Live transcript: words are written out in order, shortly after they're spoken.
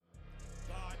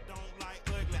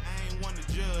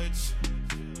judge.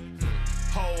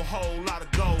 Whole lot of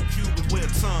gold Cubans with a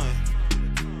ton.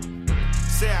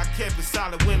 Say I kept it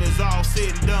solid when it's all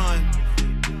said and done.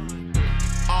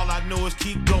 All I know is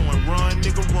keep going, run,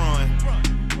 nigga, run.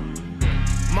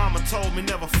 Mama told me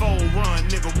never fold, run,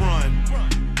 nigga, run.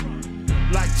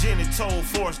 Like Jenny told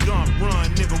Forrest Gump,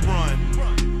 run, nigga, run.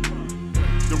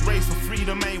 The race for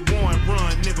freedom ain't won,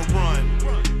 run, nigga, run.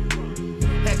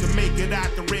 Had to make it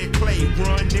out the red clay,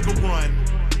 run, nigga, run.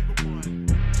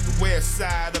 The west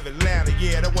side of Atlanta,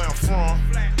 yeah, that's where I'm from.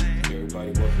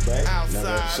 Everybody, welcome back.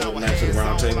 Another episode of Nights to the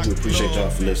Round Table. We appreciate y'all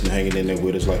for listening, hanging in there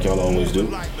with us like y'all always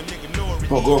do.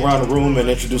 I'll go around the room and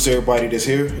introduce everybody that's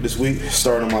here this week.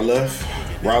 Starting on my left,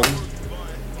 Riley.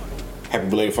 Happy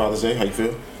belated Father's Day. How you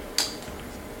feel?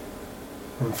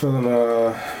 I'm feeling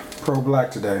pro-black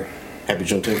today. Happy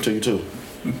Juneteenth to you too.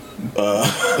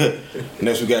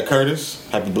 Next we got Curtis.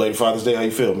 Happy belated Father's Day. How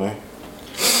you feel, man?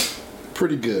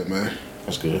 Pretty good, man.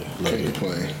 That's good. Can't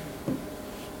complain.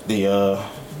 The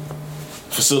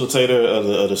facilitator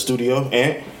of the studio,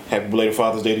 Ant. Happy belated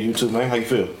Father's Day to you too, man. How you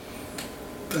feel?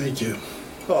 Thank you.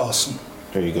 Awesome.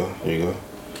 There you go.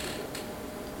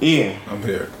 Ian. I'm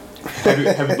here. Happy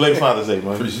belated Father's Day,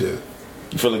 man. Appreciate it.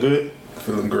 You feeling good?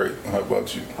 Feeling great. How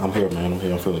about you? I'm here, man.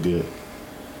 I'm feeling good.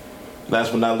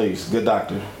 Last but not least, good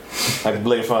doctor. Happy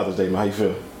belated Father's Day, man. How you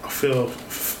feel? I feel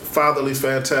fatherly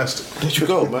fantastic. There you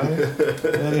go, man.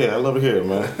 Yeah, I love to hear it,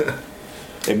 man.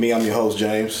 And me, I'm your host,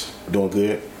 James. Doing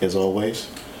good, as always.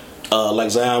 Like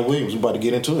Zion Williams, we about to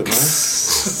get into it, man.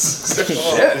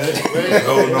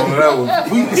 Holding on to that one.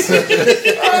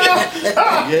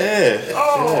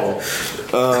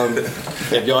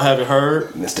 If y'all haven't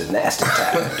heard, Mr. Nasty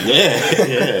Time. Yeah.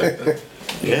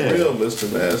 Real Mr.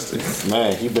 Nasty.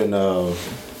 Man, he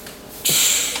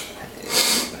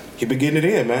been getting it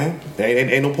in, man.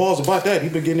 Ain't no pause about that. He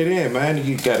been getting it in, man.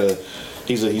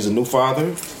 He's a new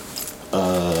father.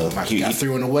 He got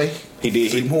 3 on the way. He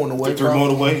did. 3 more on the way. 3 more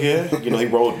on the way. Yeah. You know, he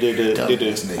did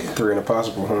the 3 and a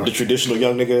possible, huh? the traditional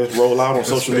young nigga roll out on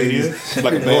social media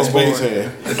like a bad space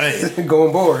hand.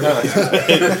 Going bored, huh?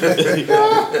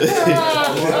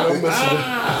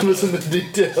 I'm missing the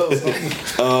details.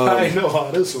 I didn't know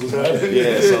how this was happening.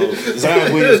 Yeah. So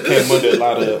Zion Williams came under a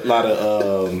lot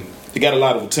of he got a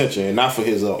lot of attention, and not for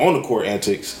his on the court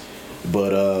antics,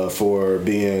 but for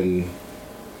being,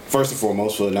 first and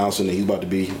foremost, for announcing that he's about to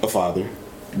be a father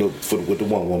with the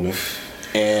one woman.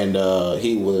 And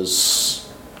he was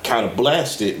kind of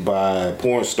blasted by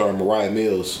porn star Mariah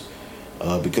Mills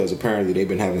because apparently they've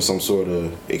been having some sort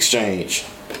of exchange,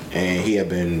 and he had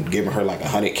been giving her like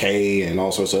 $100K and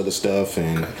all sorts of other stuff.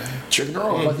 And Chick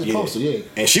girl, like he posted, yeah.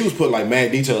 And she was putting like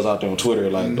mad details out there on Twitter,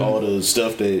 like all the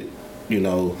stuff that, you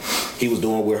know, he was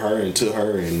doing with her and to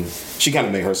her, and she kind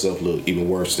of made herself look even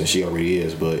worse than she already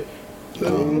is. But I've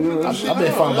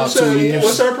been following about 2 years.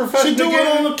 What's her profession? She do it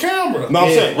again? on the camera. no,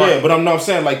 I'm saying, right. But I'm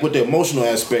saying like with the emotional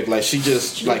aspect, like she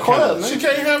just like kind of. She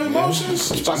can't have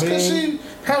emotions. Can she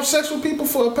have sex with people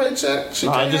for a paycheck?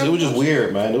 It was just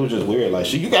weird, man. It was just weird. Like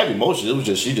you got emotions. It was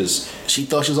just she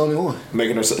thought she was the only one.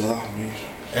 making herself. Oh, man.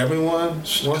 Everyone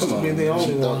wants to be the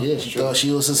only one. She thought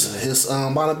she was his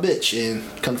bottom bitch, and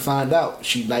come to find out,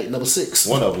 she night number 6.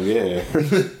 One of them, yeah.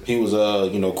 He was,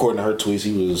 according to her tweets,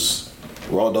 he was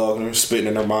raw dogging her, spitting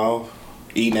in her mouth,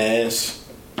 eating ass,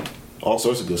 all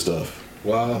sorts of good stuff.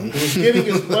 Wow. He was getting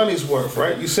his money's worth,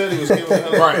 right? You said he was giving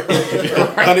her Right.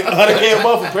 100K a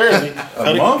month, apparently.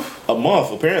 A month? A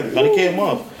month, apparently. 100K a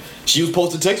month. She was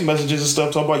posting text messages and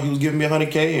stuff talking about you was giving me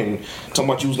 100K and talking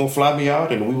about you was gonna fly me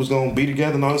out and we was gonna be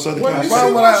together and all this other kind of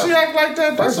stuff. Why would she act like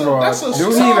that? First of all, do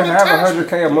he even have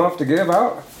 100K a month to give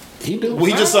out? He do. Well,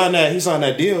 he just signed that. He signed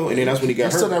that deal, and then that's when he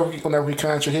got hurt. Still never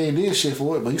recontract. He ain't did shit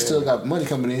for it, but he still got money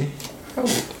coming in.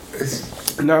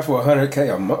 Not for 100K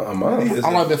a month. I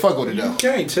don't like that fuck with it though. You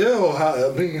can't tell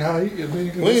how he.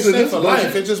 We ain't said for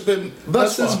life. It's just been.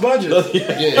 That's his budget.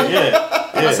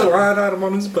 Yeah. That's a line item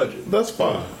on his budget. That's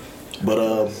fine. But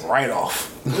Right off.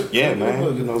 yeah, man.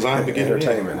 You know, Zion beginning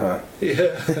Entertainment, huh?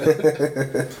 Yeah.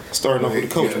 starting off with the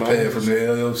coach, Paying man. from the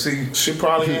LLC. She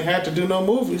probably ain't had to do no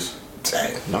movies.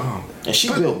 No, and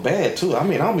she built bad too. I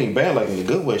mean, I don't mean bad like in a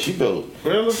good way. She built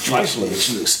Really? trifling.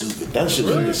 She looks stupid. That shit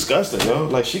was disgusting, yo.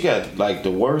 Like she got like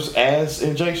the worst ass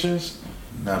injections.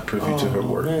 Not privy to her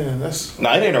work. Man, that's.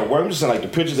 Nah, it ain't her work. I'm just saying like the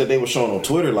pictures that they were showing on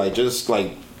Twitter, like just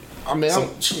like. I mean, you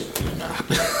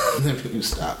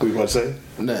stop. What you want to say?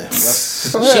 Nah,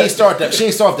 she ain't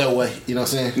start that way. You know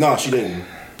what I'm saying? No, she didn't.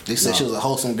 They said she was a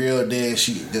wholesome girl. Then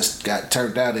she just got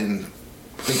turned out, and I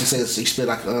think they said she spent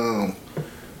like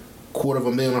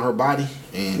 $250,000 on her body.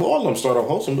 And Well, all of them start off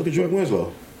wholesome. Look at Drake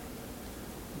Winslow.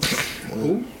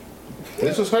 Who?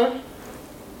 This is her?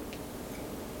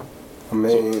 I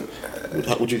mean,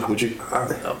 What you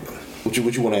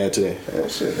want to add to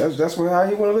that? shit. That's how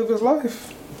he want to live his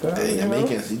life. Dang, I mean,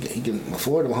 he can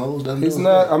afford them hoes. Doesn't He's do it.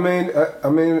 not. I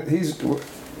mean,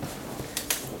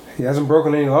 he hasn't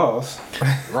broken any laws.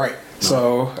 Right.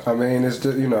 So I mean, it's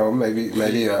just, maybe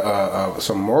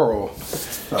some moral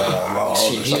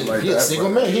laws or something like He a that. single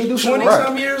but- man. He ain't do shit.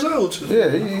 20-some years old. Too. Yeah,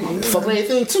 he Fucking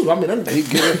anything too. I mean, he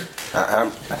get it.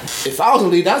 if I was a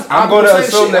lead, I'm going to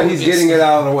assume that he's getting it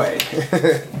out of the way.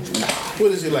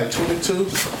 What is he like? 22,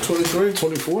 23,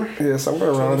 24. Yeah, somewhere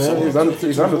around there. He's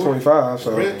under 25.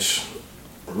 So rich,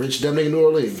 That nigga New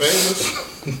Orleans.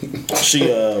 famous.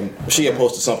 She had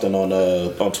posted something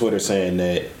on Twitter saying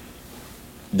that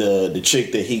the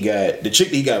chick that he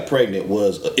got pregnant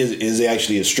is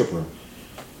actually a stripper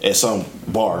at some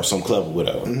bar, some club or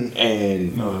whatever,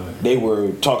 and they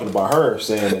were talking about her,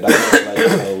 saying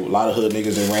that a lot of hood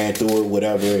niggas that ran through her,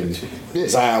 whatever, and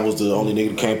Zion was the only nigga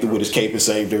that came through with his cape and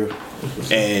saved her,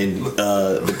 and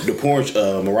the porn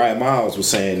Mariah Miles was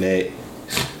saying that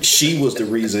she was the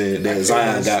reason that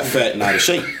Zion got fat and out of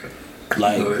shape.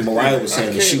 Like Mariah was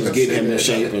saying that she was getting him in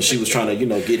shape and she was trying to,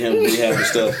 get him rehab and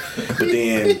stuff. But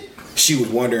then she was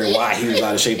wondering why he was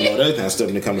out of shape and all that kind of stuff.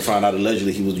 And then come to find out,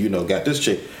 allegedly he was, got this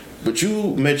chick. But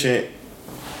you mentioned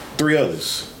 3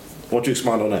 others. Why don't you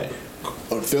expound on that?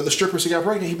 Or the other strippers he got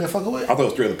pregnant, he been fucking with. I thought it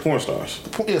was 3 other porn stars.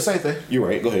 Yeah, same thing. You're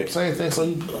right. Go ahead. Same thing. So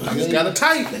He's got a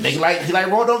type. He like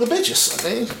raw dog and bitches. I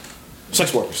mean,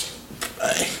 Sex workers.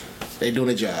 they doing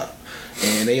a job,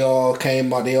 and they all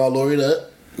came out. They all lawyered up.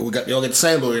 They all get the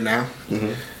same lawyer now.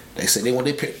 Mm-hmm. They said they want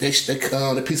their piece of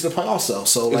the pie also.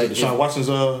 So Is like it Deshaun Watson's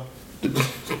no.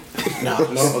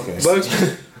 okay.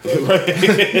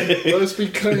 Let's be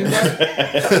clean.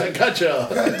 I got y'all.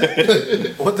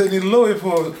 What they need a lawyer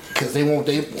for? Because they want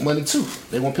their money too.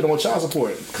 They want to put them on child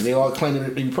support because they all claim they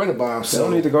be pregnant by them. they So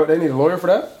don't need to go. They need a lawyer for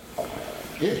that.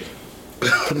 yeah,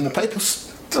 put them on papers.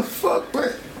 What the fuck,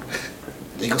 man?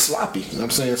 They go sloppy. You know what I'm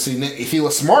saying? See, if he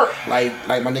was smart, like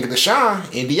my nigga Deshaun,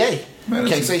 NDA, Man,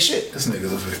 can't say shit. This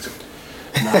nigga's a victim.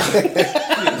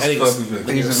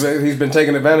 He's been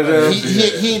taken advantage of.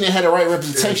 He ain't had the right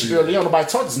representation early on. Nobody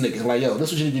taught this nigga. Like, yo,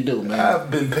 this is what you need to do, man.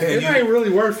 I've been paying It you. ain't really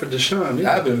worth for Deshaun. Either.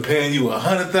 I've been paying you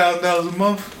 $100,000 a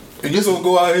month, and you gonna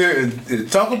go out here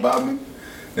and talk about me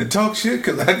and talk shit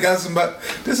because I got somebody.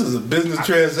 This is a business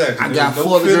transaction. I got There's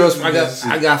no 4 of the girls. feelings in this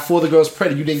shit. I got 4 of the girls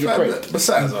pregnant. You didn't get pregnant.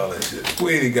 Besides all that shit,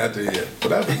 we ain't got there yet.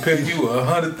 But I've been paying you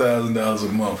 $100,000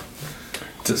 a month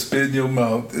to spit in your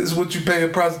mouth. This is what you pay a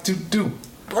prostitute to do.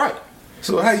 Right.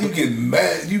 So how you get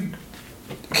mad?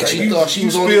 She thought she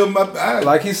was on- spilled my.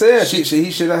 Like he said,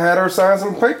 he should have had her sign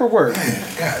some paperwork.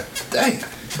 God dang.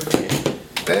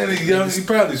 That nigga young. He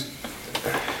probably.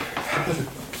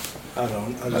 I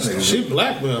don't. She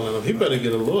blackmailing him. He better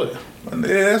get a lawyer. Yeah,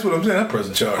 that's what I'm saying. That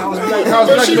person charged. How's Not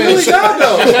black She really got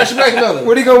though. She blackmailing.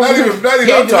 What he gonna do? even.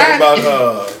 I'm talking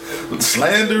about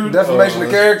slander, Defamation of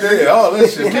character? Yeah, all that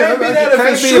shit. Can't be that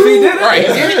Can't if he did it. Right.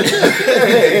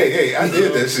 Hey, I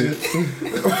did that shit.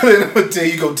 I'm gonna tell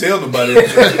you, go tell nobody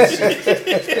that shit.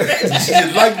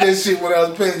 You like that shit when I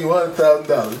was paying you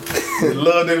 $100,000. You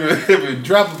loved every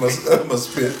drop of my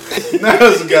spit. Now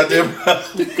it's a goddamn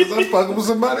problem because I'm fucking with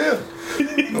somebody else.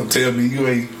 Don't tell me you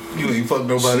ain't fucking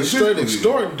nobody. She's straight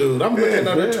extorting, dude. I'm looking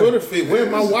at her Twitter feed. Where's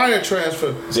my wire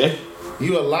transfer? Yeah.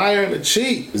 You a liar and a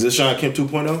cheat. Is this Sean Kemp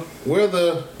 2.0? Where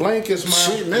the blank is my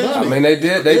Shit, man. money? I mean, they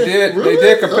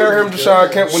did compare him to Sean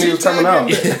Kemp when he was coming out.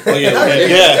 Oh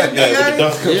yeah.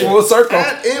 Full circle.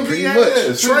 At NBA,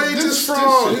 much. trade this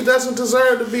fraud. He doesn't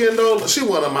deserve to be in no. She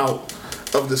want him out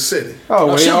of the city. Oh,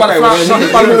 well, She yeah, about to okay. fly- Well, she then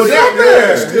about to move he down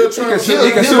there. Still trying to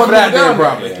he can swim that there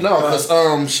probably. No,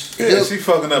 because Yeah, she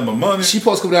fucking up my money. she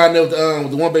supposed to come down there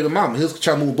with the one baby mama. He was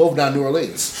trying to move both down to New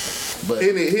Orleans. But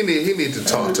He need to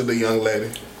talk to the young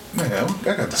lady. Man, I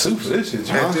got the soup for this shit.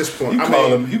 At this point,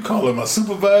 you call her my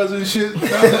supervisor and shit.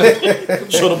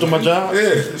 Showed up to my job. Yeah,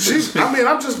 This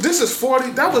is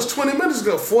 40. That was 20 minutes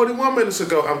ago. 41 minutes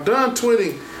ago. I'm done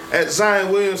tweeting at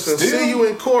Zion Williamson. Still? See you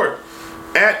in court.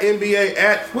 At NBA.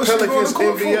 At What's she going Pelicans to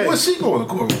court NBA. for? What's she going to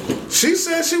court for? She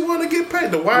said she want to get paid.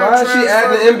 The wire Why is she transfer.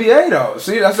 at the NBA though?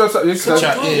 See, that's what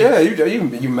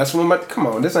you messing with my. Come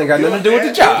on, this ain't got nothing to do with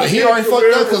the job. But he already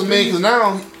fucked up because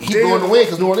now he going to win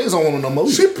because New Orleans don't want him no more.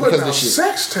 She putting because of out this shit.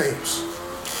 sex tapes.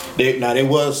 They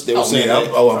were saying Yeah,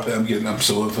 that. I'm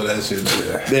suing for that shit.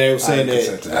 They were saying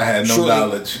that I had no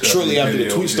knowledge. of Shortly the after the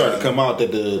video, tweet started to yeah. come out,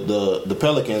 that the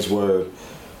Pelicans were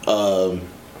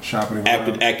Shopping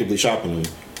actively shopping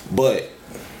him, but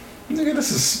Nigga,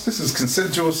 this is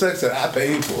consensual sex that I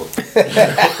paid for.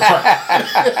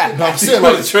 No, I'm saying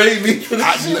like trade me for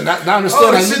this shit. I understand.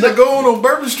 Oh, the shit that going on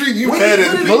Bourbon Street, you had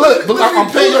it. But look, I'm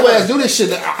paying your ass do this shit.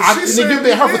 You've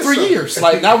been hurt for 3 years.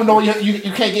 Like now we know you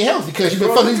can't get healthy because you've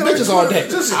been fucking these bitches all day.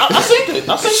 I seen it.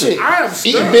 I seen it. I am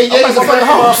eating beignets and fucking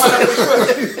hoes.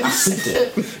 I seen that.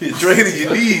 You're draining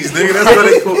your knees, nigga. That's what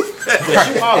they go. But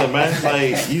you hollering, man.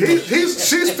 Like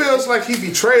She feels like he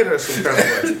betrayed her some kind of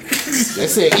way. They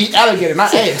said eat alligator,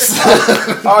 not ass.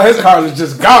 All his cartilage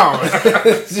just gone.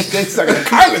 They sucking the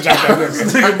cartilage out that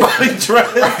Nigga body dry.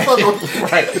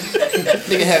 Right.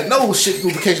 Nigga had no shit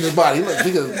lubrication in his body. Look,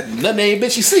 nigga, nothing ain't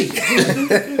bitch you see. This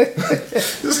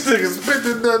nigga's spit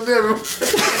this nothing everywhere.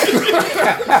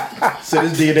 said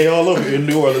this DNA all over in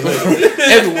New Orleans.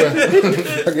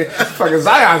 Everywhere. fucking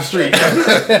Zion Street.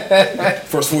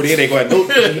 First 48 ain't going to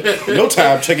have no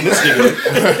time checking this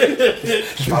nigga.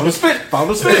 Follow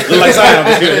the spit. Look like Zion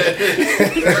was here.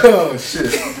 Oh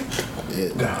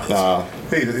shit. Nah.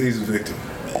 He's a victim.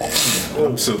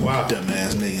 Oh, so wow.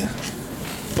 Dumbass nigga.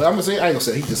 But I'm gonna say, I ain't gonna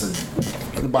say he just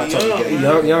anybody talking gay.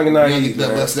 Young and naive.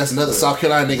 That's another South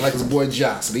Carolina nigga like his boy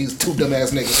Josh. So these two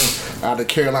dumbass niggas out of the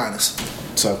Carolinas.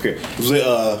 South Carolina.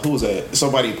 Who was that?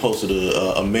 Somebody posted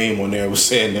a meme on there was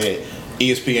saying that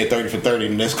ESPN 30 for 30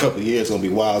 in the next couple of years is gonna be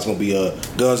wild. It's gonna be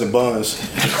Guns and Buns,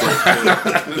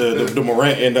 the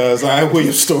Morant and Zion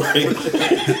Williams story. I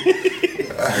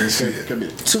can see it.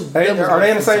 Hey, are they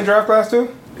in the same draft class too?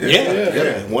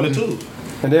 Yeah, 1 and 2.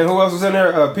 And then who else was in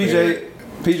there? PJ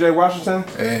Washington.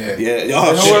 Yeah. Oh,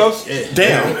 And who shit. else?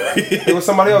 Damn. It was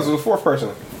somebody else. It was a fourth person.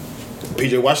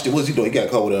 PJ Washington, what's he doing? He got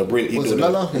caught with Brittany. Was it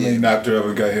Melo? He knocked her up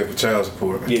and got hit for child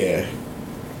support. Yeah.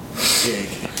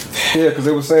 Yeah, because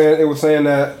it was saying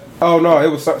that. Oh no, it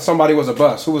was somebody was a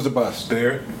bust. Who was the bust?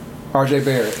 Barrett. RJ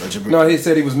Barrett. No, he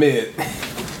said he was mid.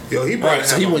 Yo, he better Right,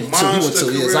 so he have went a 2. He went monster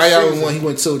 2. Yeah, career Zion season. 1. He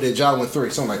went 2. Then John went 3.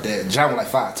 Something like that. John went like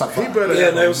 5. Top 5. He better Yeah,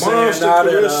 have they a were saying monster now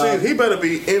career that, season. He better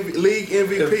be league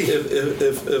MVP.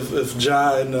 If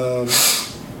Ja and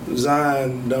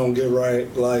Zion don't get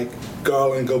right, like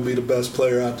Garland gonna be the best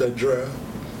player out that draft.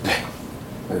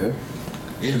 Yeah.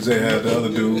 Because they had the other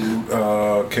dude,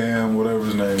 Cam, whatever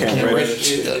his name Cam was. Reddish.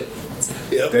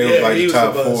 Yep. They was like he the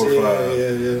top the best. 4 or 5.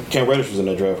 Yeah. Cam Reddish was in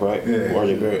that draft, right? Yeah.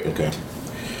 RJ Barrett. Okay.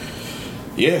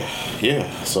 Yeah.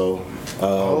 So.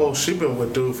 Oh, she been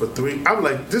with dude for 3. I'm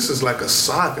like, this is like a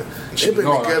saga. They've been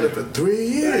gone together out for 3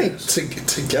 years.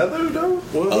 Together though.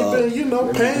 Well, he been,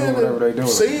 paying whatever they and doing.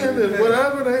 seeing and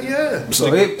whatever they,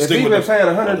 So if he been paying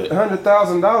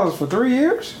 $100,000 for 3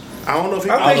 years, I don't know if he.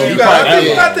 I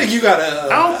think you gotta.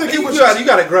 I don't think it was. You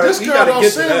gotta grab. This You girl gotta don't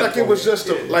get to seem that like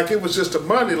it was just the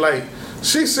money. Like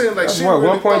she seemed like that's she what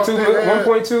really 1.2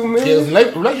 1.2 Yeah, million.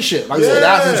 relationship. Like I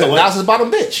Yeah. said, that's his bottom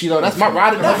bitch. You know, that's my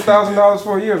ride or die. $100,000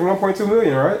 for a year is 1.2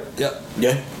 million, right? Yep.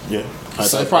 Yeah.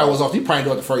 So it probably was off. He probably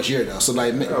doing it the first year though. So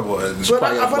like, That was. But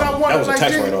I That wonder, was a like,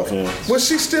 tax write-off. Yeah. was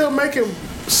she still making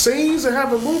scenes and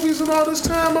having movies and all this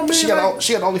time? I mean, she got only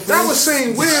that would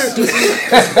seem weird.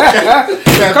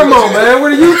 Come on, man. Where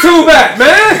the YouTube at,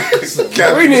 man?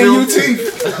 We need YouTube.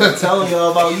 I'm telling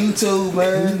y'all about YouTube,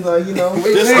 man. Like, you know.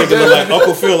 This nigga look like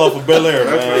Uncle Phil off of Bel Air,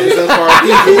 man.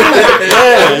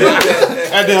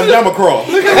 And damn Yamacraw.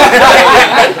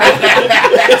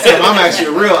 I'm actually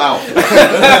a real out.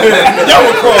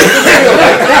 Yamacraw.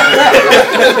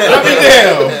 I mean,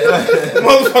 damn.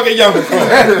 Motherfucking Yamacraw.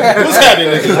 What's happening,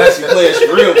 nigga? Actually playing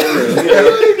real for real.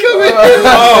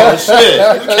 Oh, shit.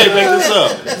 You can't make this up.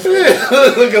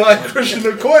 Looking like Christian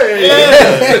Okoye.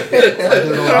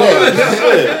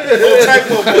 Little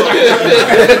Tacmo boy.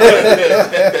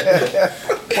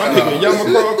 My nigga,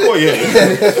 Yamacraw Okoye.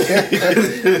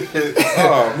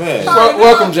 Oh, man.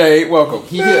 Welcome, Jade. Welcome.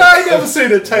 I ain't never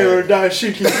seen a Taylor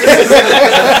dashiki.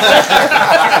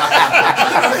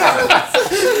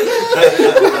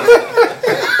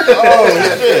 Oh,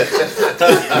 shit.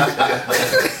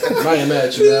 I ain't mad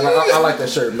at you, man. I like that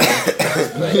shirt, man.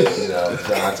 You know,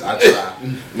 I try.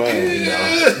 Man. You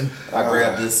know, I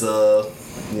grabbed this,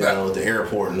 you know, at the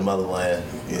airport in the motherland.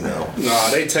 You know, Nah,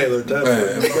 they tailored that for you,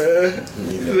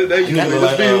 man. They look usually like,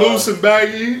 just be loose and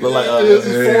baggy. look like, This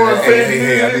is foreign thing.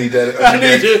 Hey, I need that. I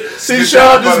need to see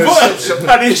Sean this butt. I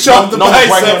need to show the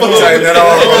bicep a little Tighten bit. that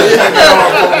all.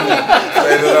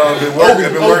 Been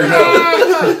working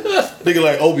out. Nigga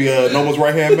like Obi, Noma's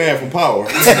right-hand man from Power.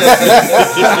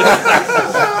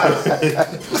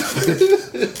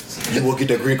 You will get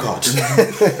that green card.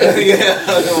 yeah,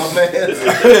 my man.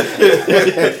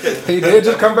 He did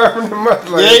just come back from the month.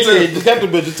 Yeah, he did. He got the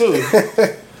bitch too.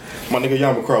 My nigga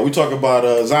Yamacraw. We talking about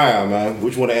Zion, man.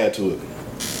 Which one to add to it?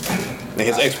 And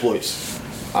his exploits.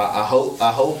 I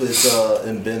hope it's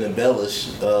been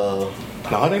embellished. No,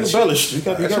 it ain't embellished. You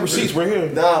got receipts right here.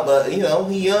 Nah, but he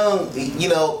young.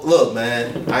 Look,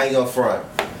 man, I ain't gonna front.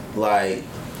 Like,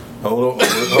 Hold on. we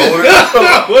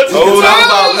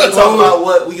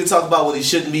can talk about what he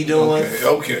shouldn't be doing.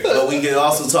 Okay. But we can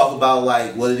also talk about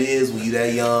like what it is when you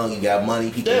that young, you got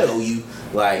money, people know you.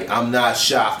 Like, I'm not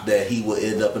shocked that he would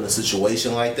end up in a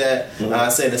situation like that. I'm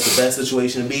not saying it's the best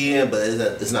situation to be in, but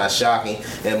it's not shocking.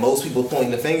 And most people pointing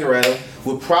the finger at him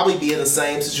would probably be in the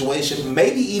same situation,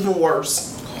 maybe even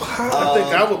worse. I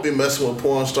think I would be messing with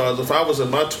porn stars if I was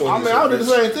in my 20s. I mean, I would do the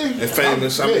same thing. And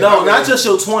famous. No, not just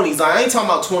your 20s. Like, I ain't talking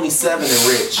about 27 and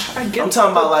rich. I'm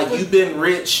talking about like you've been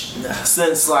rich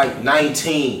since like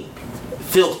 19,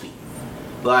 filthy,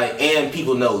 like, and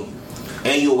people know you,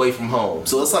 and you away from home.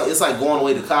 So it's like going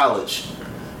away to college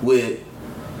with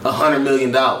 $100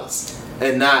 million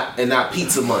and not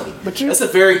pizza money. But it's a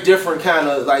very different kind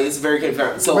of like it's very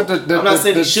different. So I'm not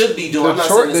saying he should be doing. I'm not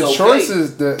saying it's okay.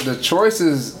 The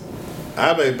choices.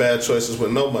 I made bad choices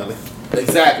with no money.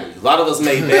 Exactly. A lot of us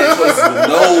made bad choices with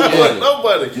no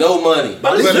money. No money.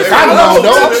 But it's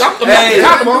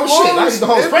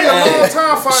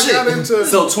shit.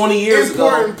 So 20 years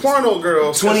ago, porno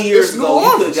girls. 20 years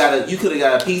ago, you could have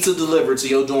got a pizza delivered to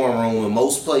your dorm room in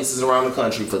most places around the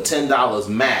country for $10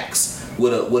 max.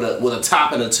 With a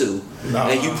top and a two,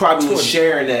 and you probably was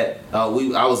sharing that. I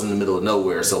was in the middle of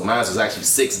nowhere, so mine was actually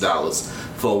 $6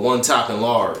 for one top and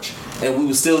large, and we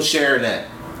were still sharing that.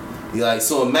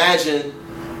 So imagine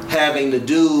having the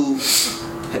dude,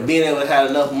 being able to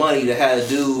have enough money to have a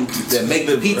dude that make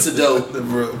the pizza dough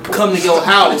come to your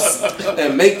house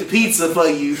and make the pizza for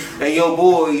you and your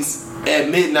boys at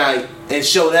midnight and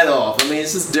show that off. I mean,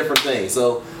 it's just different things.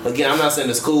 So again, I'm not saying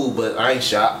it's cool, but I ain't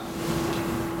shocked.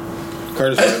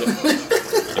 Curtis,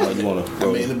 you want to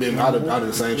go? I mean, I did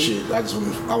the same shit. I was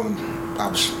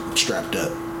strapped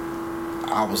up.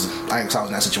 I ain't say I was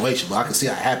in that situation, but I can see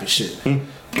how happy shit.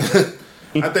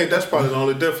 I think that's probably the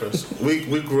only difference.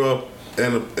 We grew up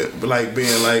in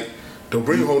being like, don't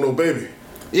bring home no baby.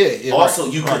 Yeah. Also,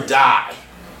 you could die.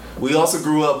 We also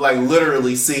grew up like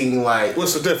literally seeing like.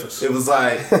 What's the difference? It was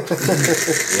like, yeah.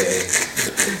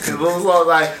 It was all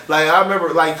like I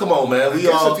remember like, come on, man, we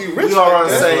all around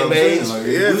the same age.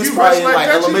 We was probably in like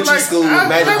elementary school.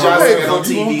 Magic Johnson on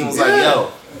TV and was like, yo,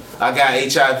 I got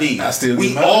HIV.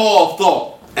 We all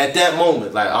thought at that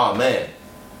moment like, oh man,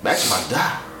 Magic might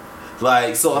die.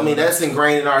 Like, so I mean, that's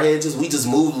ingrained in our heads. We just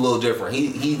moved a little different.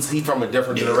 He's from a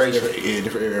different generation.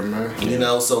 Different era, man. You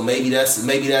know, so maybe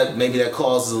that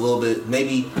causes a little bit.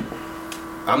 Maybe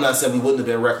I'm not saying we wouldn't have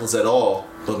been reckless at all,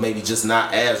 but maybe just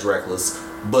not as reckless.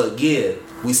 But again,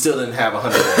 we still didn't have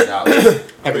 $100 million.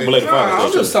 Happy belated Father's Day.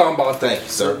 I'm just talking about Thank you,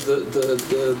 sir.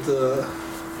 The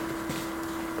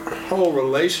whole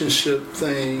relationship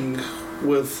thing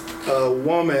with a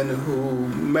woman who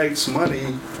makes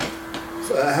money.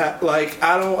 Like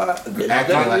I don't.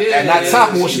 And not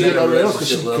top when she get over there because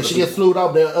she get flew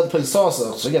out there other places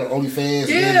also. So she got OnlyFans.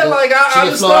 Yeah, like she I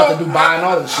get flew out to Dubai and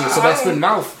all that shit. So that's spitting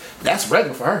mouth. That's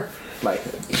regular for her. Like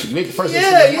she make the first.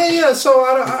 Yeah. So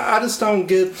I just don't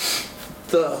get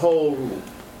the whole.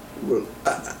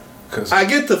 I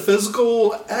get the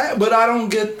physical, but I don't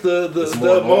get the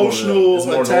emotional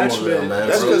attachment.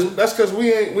 That's because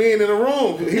we ain't in a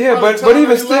room. But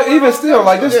even still,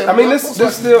 like this. I mean, this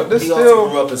still. He also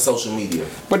grew up in social media.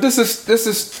 But this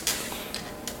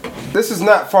is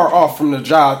not far off from the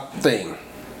job thing,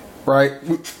 right?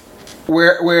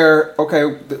 Where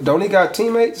okay, don't he got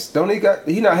teammates?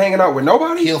 He not hanging out with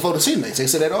nobody? He don't fuck with teammates. They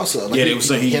said that also. Like, yeah, they were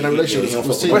saying he had a relationship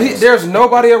with but there's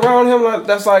nobody around him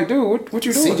that's like, dude, what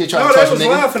you doing? No, they was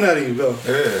laughing at him though.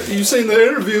 Yeah. You seen the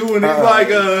interview when they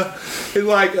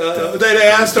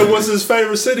asked him what's his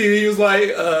favorite city. He was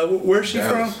like, where's she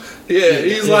from? Yeah,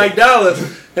 he's like Dallas,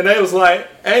 and they was like,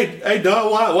 "Hey,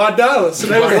 dog, why Dallas?"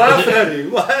 And they was laughing at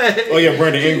him. Like, oh yeah,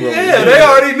 Brandon Ingram. Yeah, they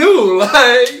already knew.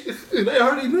 They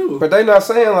already knew. But they not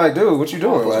saying like, "Dude, what you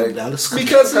doing?" Like,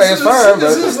 because it's fine.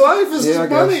 It's his life. It's his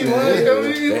money.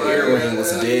 That earring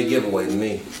was a dead giveaway to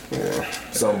me. Yeah,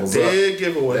 something was dead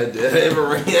giveaway.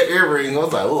 That earring. I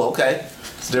was like, "Oh, okay,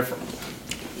 it's different."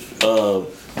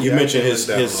 You mentioned his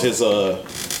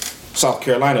South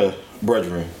Carolina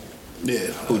brethren.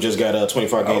 Yeah, who just got a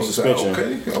 25 game suspension.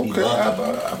 Okay.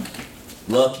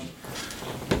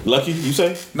 Lucky, you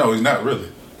say? No, he's not really.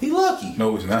 He lucky.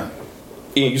 No, he's not.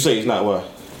 Ian, you say he's not what?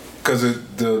 Because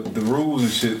the rules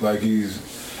and shit, like he's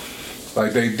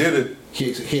like they did it.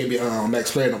 He can't be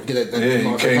max player. Don't get that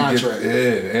you can't contract.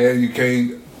 and you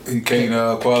can't he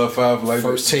can't qualify for like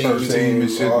First team and shit,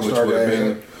 which All-Star would have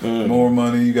game. been more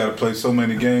money. You got to play so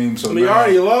many games. So I mean, you now,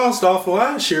 already lost off of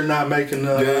last year not making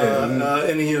Yeah.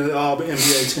 any of the all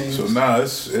NBA teams. so now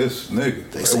it's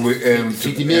nigga. And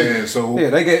 50 million. And so Yeah,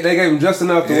 they gave him just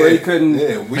enough to where he couldn't.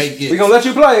 Yeah, We gonna let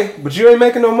you play, but you ain't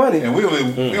making no money. and we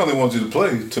only want you to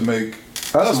play to make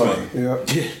That's us money. Yeah.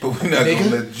 But we're not gonna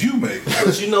let you make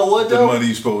But you know what the though? money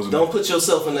you supposed to Don't make. put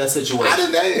yourself in that situation. I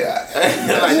didn't.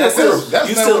 Like, that's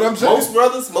That's not what I'm saying.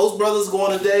 Most brothers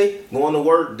going to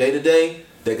work day to day.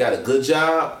 They got a good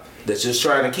job. That's just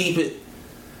trying to keep it.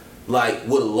 Like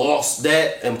would have lost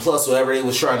that and plus whatever they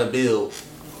was trying to build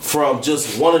from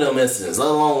just one of them incidents, let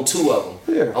alone two of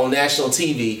them on national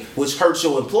TV, which hurts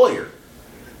your employer.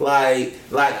 Like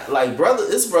brother,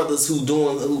 it's brothers who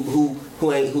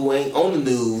ain't on the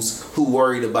news who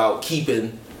worried about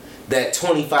keeping that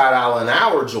 $25 an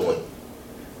hour joint.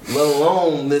 Let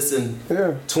alone missing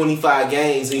 25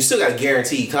 games, and you still got a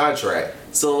guaranteed contract.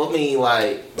 So I mean,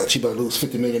 like, But you better lose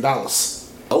 $50 million.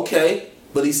 okay,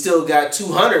 but he still got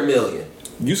 $200 million.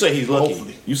 You say he's lucky.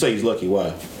 Hopefully. You say he's lucky.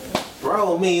 Why?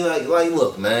 Bro, I mean, like,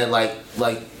 look, man, like,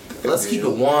 let's keep it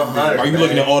 100. Are you man.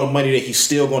 looking at all the money that he's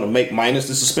still going to make minus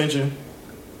the suspension?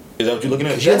 Is that what you're looking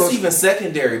at? That's even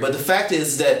secondary. But the fact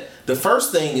is that the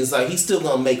first thing is like he's still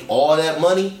gonna make all that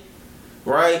money,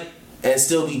 right? And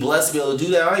still be blessed to be able to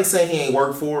do that. I ain't saying he ain't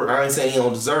worked for it. I ain't saying he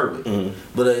don't deserve it. Mm-hmm.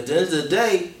 But at the end of the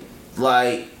day,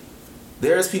 like,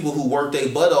 there's people who work their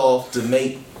butt off to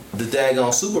make the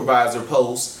daggone supervisor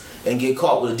post and get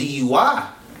caught with a DUI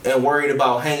and worried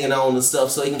about hanging on and stuff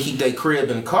so they can keep their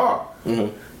crib in the car.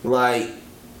 Mm-hmm. Like,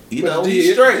 you know, D-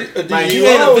 he's straight. a Like, DUI he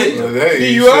ain't a victim.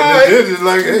 Hey, DUI. it's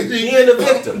like, hey, He ain't a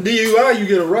victim. DUI, you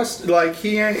get arrested. Like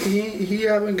he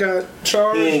haven't got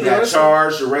charged. He ain't got arrested.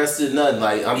 charged, arrested, nothing.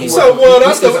 Like, I mean, So well,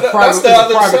 that's It's the a private- that's the it's a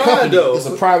other private side company. though. It's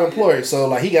a private employer, so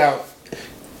like he got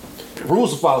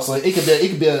rules to follow. So it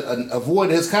could be a void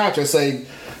in his contract. Say,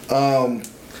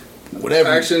 whatever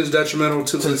Actions detrimental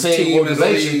to to the the same team and the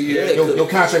organization. league. Yeah. Your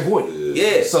contract voided.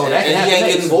 yeah. So and, that can and he happen ain't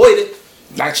next. getting voided.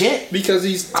 Not yet. Because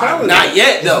he's talented. Not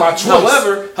yet though. my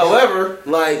choice. However,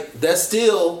 like that's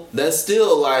still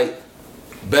like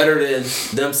better than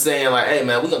them saying like, hey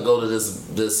man, we're gonna go to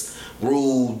this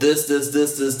rule, this,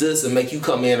 and make you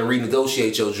come in and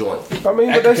renegotiate your joint. I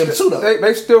mean, but That can come too, though.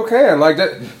 they still can like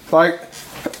that. Like,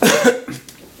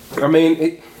 I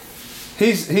mean,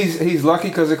 he's lucky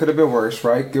because it could have been worse,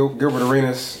 right? Gilbert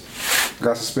Arenas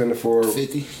got suspended for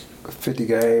 50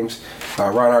 games.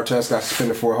 Ron Artest got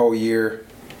suspended for a whole year.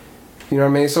 You know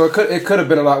what I mean? So it could have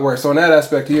been a lot worse. So in that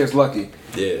aspect, he is lucky.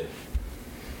 Yeah.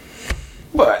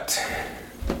 But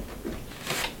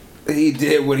he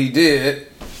did what he did,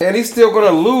 and he's still going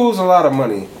to lose a lot of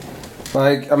money.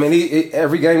 Like, I mean, he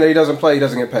every game that he doesn't play, he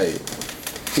doesn't get paid.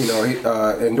 You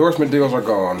know, endorsement deals are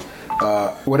gone.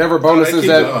 Whatever bonuses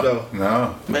that.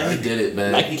 no. Man, he did it,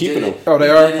 man. Like He keeping did him. it. Oh, they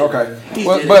He are did it. okay. He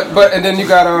Well, did but and then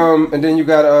you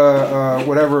got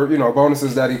whatever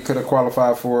bonuses that he could have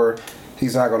qualified for.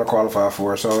 He's not going to qualify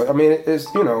for. So I mean, it's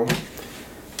at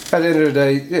the end of the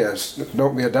day, yes,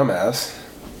 don't be a dumbass.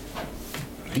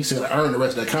 He said to earn the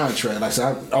rest of that contract. Like I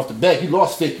said, off the bat, he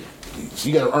lost 50. So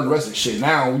you got to earn the rest of the shit.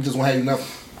 Now we just want to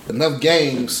have enough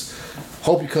games.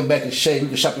 Hope you come back in shape. You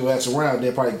can shop your ass around.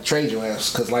 They'll probably trade your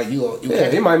ass because like you. Yeah,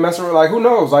 he might mess around. Like, who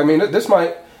knows? I mean, this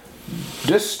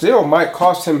still might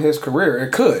cost him his career.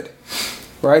 It could,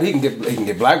 right? He can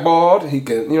get blackballed. He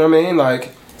can, you know what I mean?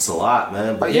 Like, It's a lot,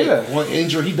 man. But yeah. One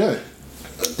injury, he done.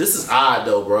 This is odd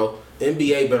though, bro.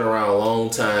 NBA been around a long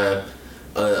time.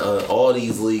 All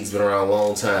these leagues been around a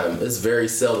long time. It's very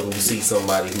seldom you see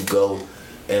somebody who go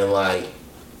and like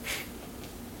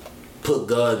put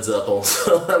guns up on.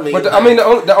 I mean, but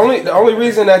the only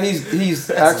reason that he's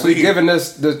actually weird. given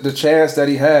this the chance that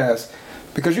he has,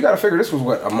 because you got to figure this was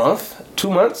what, a month, 2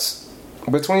 months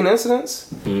between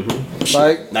incidents. Mm-hmm.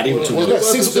 Like, Not even 2 Well,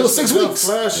 months. it was 6 weeks.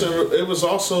 Flash, it was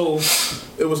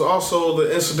also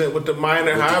the incident with the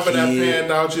minor. the However that kid.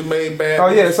 panned out, you made bad. oh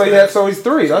yeah, so he's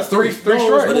three. That's three No, straight.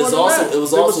 but it's More also than that. it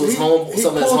was It also was- his home he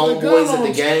some of his pulled the homeboys gun at the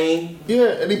on- game. Yeah,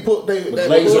 and he put they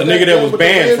laser. pulled A nigga that was gun with the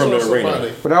banned from laser the on arena.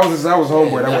 somebody. But that was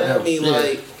homeboy. That I was mean, him.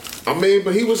 like, I mean,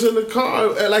 but he was in the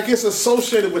car, like it's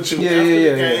associated with you Yeah, after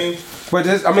yeah, the yeah. game. But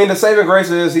the saving grace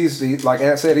is he like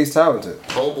Ant said, he's talented,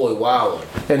 homeboy wilding.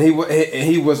 and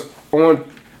he was on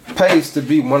pace to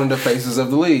be one of the faces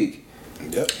of the league.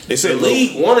 They The said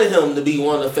league wanted him to be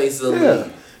one of the faces of the Yeah.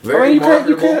 league. Very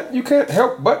marketable. you can't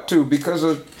help but to because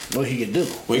of What he can do.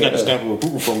 we got the stamp of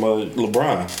approval from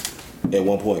LeBron at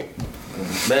one point.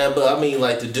 Man, but I mean,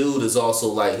 like the dude is also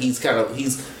like he's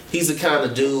the kind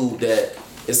of dude that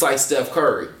it's like Steph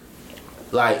Curry.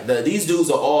 Like these dudes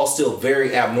are all still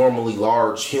very abnormally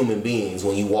large human beings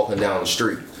when you walking down the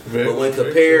street. But when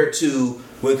compared to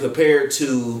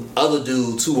other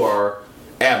dudes who are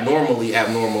abnormally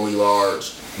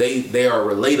large, they are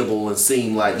relatable and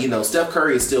seem like, you know, Steph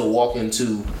Curry is still walking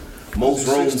to most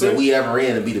rooms that we ever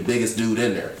in and be the biggest dude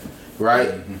in there, right?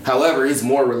 Mm-hmm. However, he's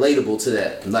more relatable to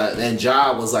that. Like, and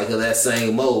Ja was like that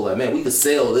same mode. Like, man, we could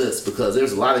sell this because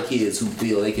there's a lot of kids who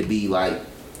feel they could be like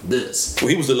this. Well,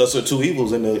 he was the lesser of two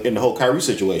evils in the whole Kyrie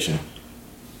situation.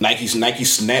 Nike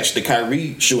snatched the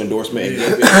Kyrie shoe endorsement and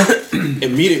gave it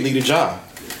immediately to Ja.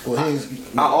 Well,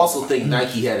 I also think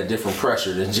Nike had a different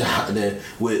pressure than Ja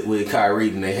with Kyrie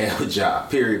than they had with Ja.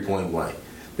 Period. Point blank.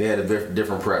 They had a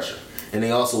different pressure, and they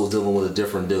also was dealing with a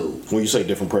different dude. When you say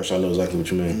different pressure, I know exactly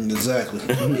what you mean. Exactly.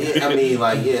 I mean,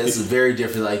 like, yeah, it's very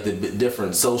different. Like the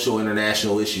different social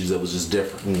international issues that was just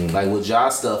different. Like what Ja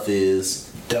stuff is.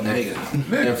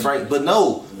 And Frank, but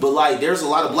like there's a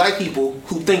lot of black people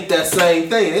who think that same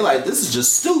thing. They like, this is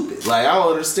just stupid. Like, I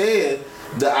don't understand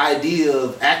the idea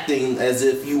of acting as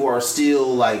if you are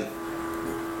still like,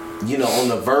 you know, on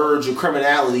the verge of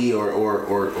criminality or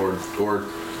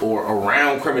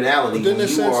around criminality. But didn't they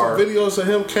say some videos of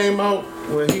him came out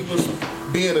where he was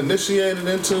being initiated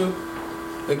into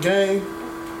a gang?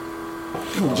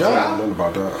 John, I don't know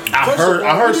about that.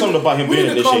 I heard something about him being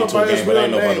initiated to a game, but I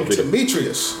ain't know about no video.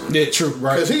 Demetrius. Yeah, true,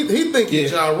 right. Because he think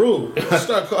he's Ja Rule.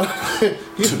 Start calling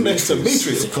his name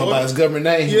Demetrius. Call by his government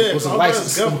name. Yeah, with some call by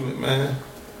license. his government, man.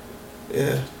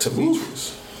 Yeah,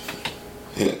 Demetrius.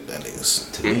 Yeah, that is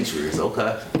Demetrius,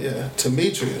 okay. Yeah,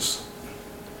 Demetrius.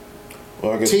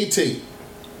 Well, I guess TT.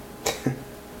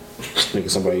 nigga,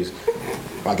 somebody's.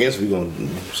 I guess we gonna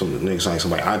nigga saying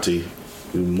somebody auntie.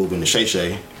 We moving to Shay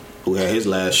Shay, who had his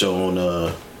last show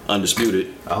on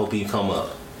Undisputed. I hope he come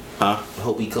up. Huh? I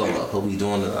hope he come up. Hope he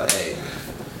doing it like, hey.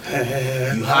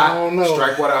 You I hot? don't know.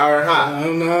 Strike while the iron hot. I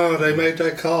don't know. They made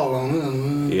that call on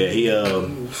him. Yeah,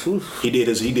 he did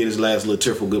his last little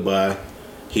tearful goodbye.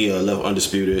 He left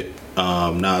Undisputed.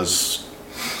 Now it's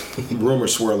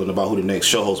rumors swirling about who the next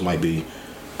show host might be.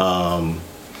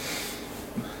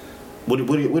 What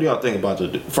do y'all think about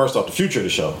first off the future of the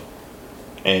show,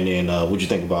 and then what do you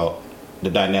think about the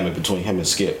dynamic between him and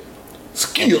Skip?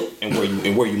 And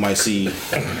where you might see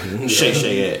Shay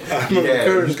Shay at. I remember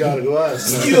Curtis got to go out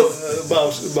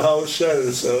about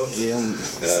Shannon, so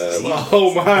my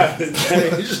whole mind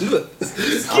changed.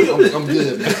 I'm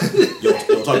good, man.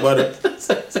 Y'all talk about it?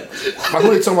 Like, who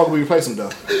they talking about we replace him,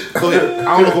 though? Go ahead.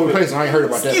 I don't know who replace him. I ain't heard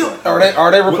about that part.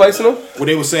 Are they replacing him? Well,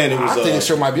 they were saying it was. I think the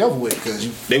show might be over with because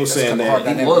they were saying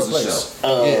that he was the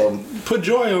show. Put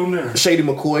Joy on there. Shady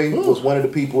McCoy was one of the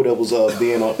people that was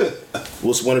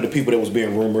was one of the people that was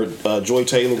being rumored. Joy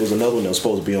Taylor was another one that was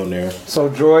supposed to be on there. So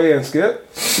Joy and Skip?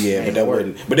 Yeah, but that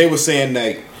wasn't. But they were saying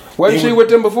that. Wasn't she with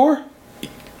them before?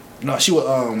 No, she was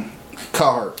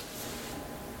Carhartt.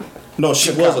 No,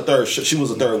 she was a third. She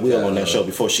was a third wheel on that show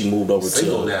before she moved over to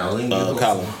Colin.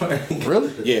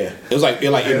 Really? Yeah, it was like she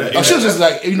was just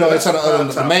like it's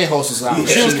the main host was out.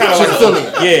 She was kind of like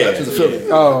affiliate. Yeah, she was affiliate.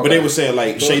 Oh, okay. But they were saying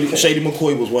like Shady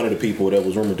McCoy was one of the people that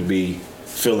was rumored to be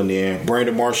filling in.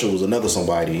 Brandon Marshall was another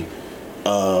somebody.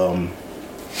 It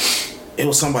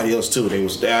was somebody else too. It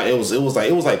was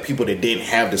like people that didn't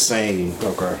have the same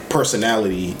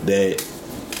personality that.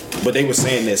 But they were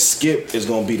saying that Skip is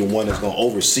going to be the one that's going to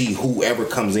oversee whoever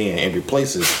comes in and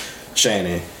replaces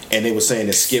Shannon. And they were saying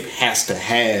that Skip has to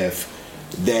have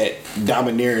that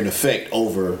domineering effect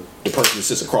over the person that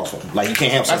sits across from him. Like, you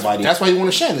can't have somebody. That's why he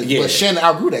wanted Shannon. Yeah. But Shannon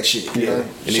outgrew that shit. Yeah. And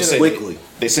they said quickly.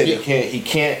 They said he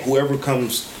can't. Whoever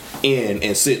comes in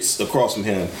and sits across from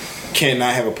him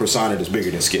cannot have a persona that's bigger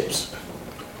than Skip's.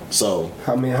 So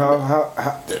I mean, how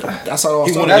that's how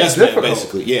he wanted that difficult.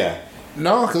 Basically, yeah.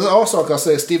 No, because also, like I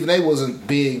said, Stephen A. wasn't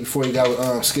big before he got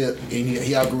with Skip, and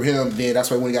he outgrew him. Then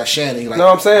that's why when he got Shannon, he like. No,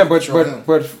 I'm saying, but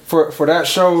for that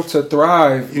show to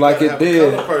thrive like it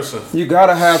did, you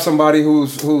gotta have somebody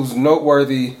who's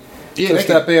noteworthy to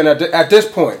step in at this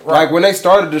point. Right. Like when they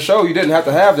started the show, you didn't have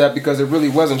to have that because it really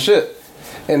wasn't shit,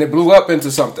 and it blew up into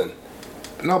something.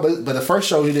 No, but the first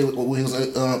show he did when he was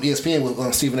ESPN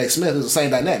with Stephen A. Smith, it was the same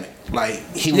dynamic. Like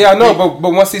he. Yeah, I know,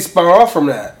 but once he spun off from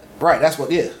that. Right, that's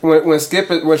what. Yeah. When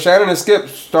Shannon and Skip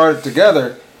started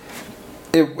together,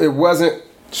 it wasn't.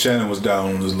 Shannon was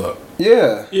down on his luck.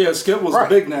 Yeah. Yeah, Skip was the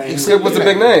big name. Skip was the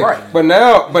big name. Right. But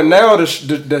now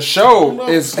the show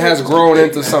has grown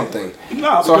into something.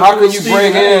 No, So how can you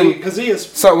bring in? Because he is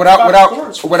So without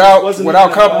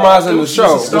compromising the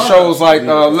show, the show's like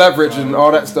leverage and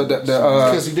all that stuff.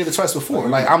 Because he did it twice before.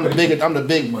 Like I'm the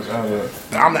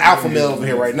alpha male over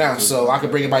here right now, so I can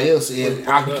bring anybody else in.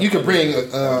 You can bring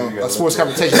a sports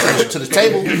conversation to the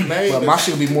table, but my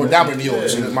shit will be more dominant than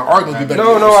yours. My argument will be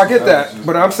better. No, I get that,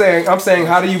 but I'm saying,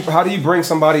 how do you bring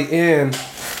somebody in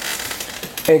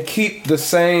and keep the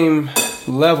same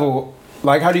level?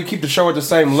 Like, how do you keep the show at the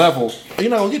same level? You're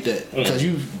not gonna get that because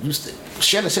you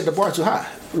Shannon set the bar too high.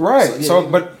 Right. So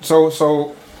But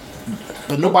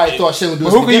nobody thought Shannon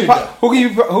would do it.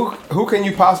 Who can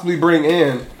you possibly bring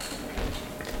in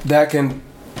that can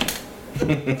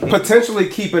potentially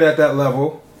keep it at that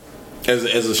level? As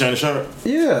a Shannon Sharp?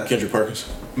 Yeah. Kendrick Perkins.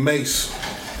 Mace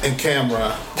and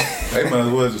Cameron. They might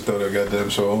as well just throw that goddamn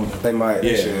show on. They might,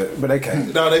 Yeah. they should, but they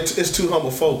can't. No, it's too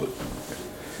homophobic.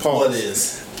 Pause. What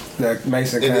is? That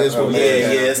Mason. It is what it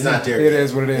is. Yeah, it's not there. It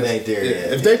is what it is. It ain't there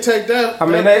yet. If they take that, I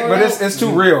mean, that but part it's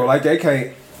too real. Like they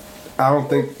can't. I don't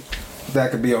think that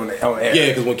could be on air. Yeah,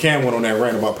 because when Cam went on that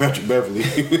rant about Patrick Beverly,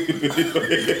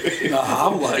 I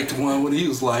liked one when he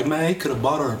was like, man, he could have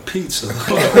bought her a pizza.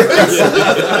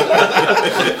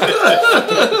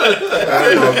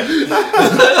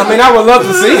 I mean, I would love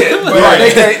to see it, but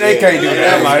they can't do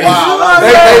that. Like,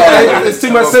 it's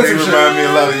too much censorship. Remind me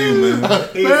a lot of you, man.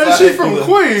 Man, she from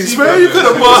Queens, man. You could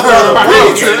have bought her a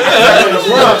pizza.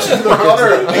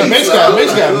 Mace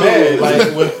got mad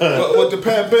like with the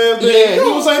Pat Bear thing. yeah,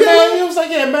 he was like,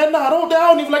 yeah, man, nah, I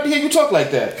don't even like to hear you talk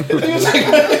like that. He was like,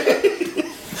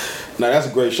 nah, that's a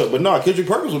great show, but no, Kendrick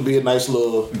Perkins would be a nice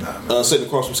little sitting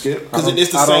across from Skip because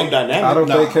it's the same dynamic. I don't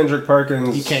think Kendrick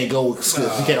Perkins. He can't go with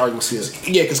Skip. He can't argue with Skip.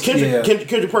 Yeah, because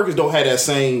Kendrick Perkins don't have that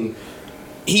same.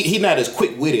 He not as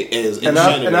quick witted as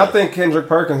Shannon. I think Kendrick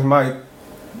Perkins might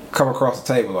come across the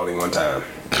table on him one time.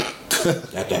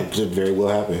 that could very well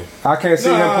happen. I can't see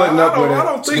him putting up with it. I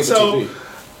don't think so.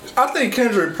 I think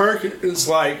Kendrick Perkins is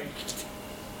like,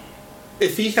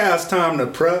 if he has time to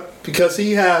prep, because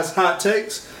he has hot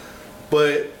takes,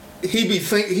 but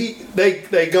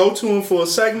they go to him for a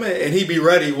segment and he be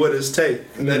ready with his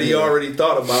take that he already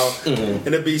thought about, and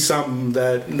it'd be something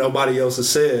that nobody else has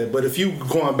said. But if you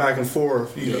going back and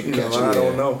forth, you know, I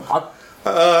don't know.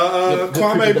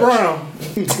 Kwame Brown.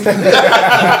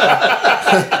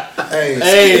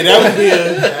 Hey, that would be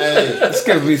a. It's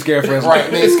gonna be scared for his Right,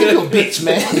 man. Skip a bitch,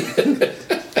 man.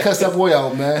 Cuss that boy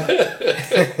out, man.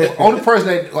 Only person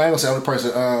I ain't gonna say only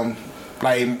person.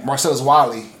 Like Marcellus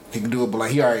Wiley, he can do it, but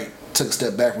like he already took a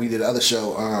step back when he did the other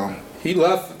show. He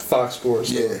left Fox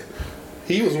Sports. Yeah.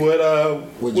 He was with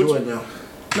Jordan now.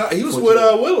 No, he was with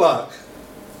Whitlock.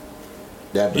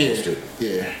 That bastard.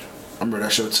 Yeah. I remember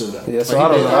that show too. Yeah, so I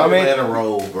don't know. I mean, in a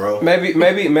role, bro.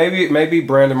 Maybe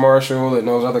Brandon Marshall and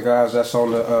those other guys that's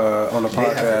on the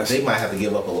podcast. They might have to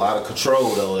give up a lot of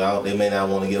control though. They may not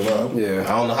want to give up. Yeah.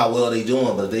 I don't know how well they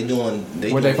doing, but they doing.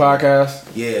 With their podcast?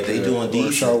 Yeah, they doing or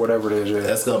decent. Show, whatever it is. Yeah.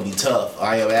 That's gonna be tough.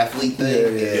 I Am Athlete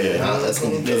thing. Yeah. That's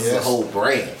gonna be that's the whole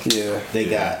brand. Yeah. They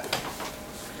got.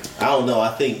 I don't know. I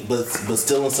think, but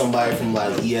stealing somebody from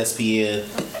like ESPN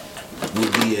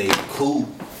would be a coup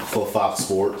for Fox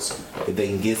Sports if they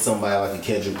can get somebody like a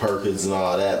Kendrick Perkins and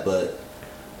all that. But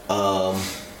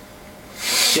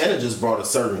Shannon just brought a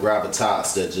certain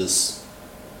gravitas that just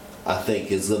I think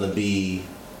is going to be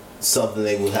something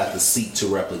they would have to seek to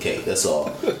replicate. That's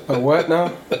all. A what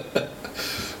now?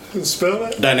 Spell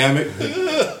that? Dynamic.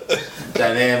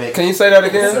 Can you say that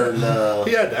again? Certain,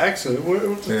 He had the accent.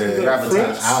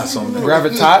 gravitas.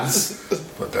 Gravitas?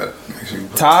 But that makes you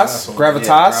Tas? Yeah,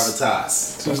 Gravitas? gravitas.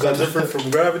 So is that different from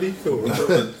gravity?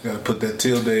 Gotta put that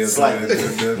tilde in Slightly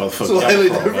Slightly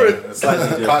different.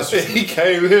 Slightly different. He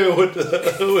came in with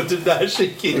the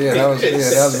dashiki. Yeah, that was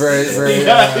very, very.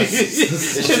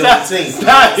 It's your routine.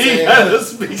 Now he had to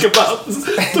speak about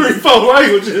 3-4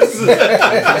 languages.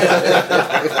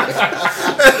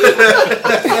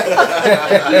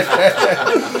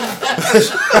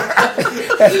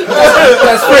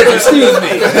 That's French, excuse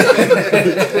me.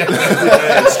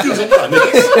 Excuse me,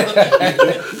 niggas.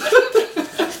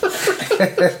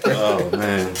 Oh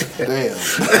man, Damn.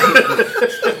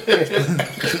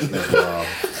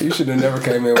 You should have never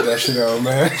came in with that shit on,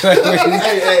 man.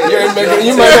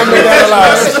 You might not make that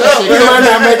alive. You might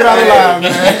not make it out alive,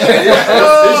 man.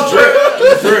 it's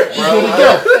drip, bro.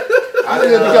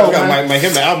 Good to go. I got my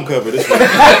him the album cover. This one.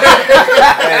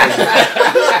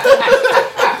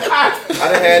 I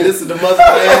done had this in the mother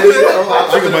man.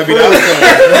 Nigga might be the album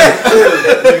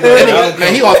cover.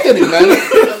 Man, he authentic, man.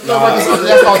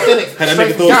 That's authentic. Had that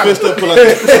nigga throw his fist up, put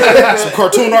like some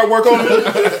cartoon artwork on it.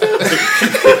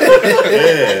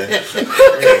 Yeah.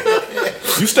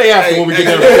 You stay after when we get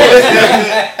there.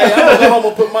 Hey, I'm gonna go home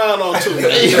and put mine on too.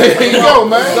 There you go,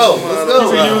 man. Let's go.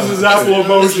 He uses his Apple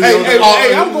emoji.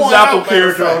 Hey, I'm going Apple out,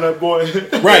 character matter on that boy.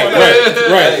 Right.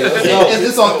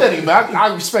 It's authentic, man.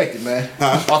 I respect it, man.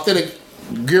 Authentic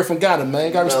gear from Ghana,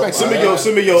 man. Gotta respect it.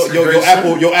 Send me your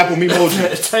Apple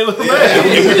Memoji. Taylor Put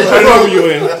it over you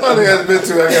in. I think I've been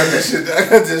to. I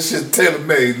got this shit tailor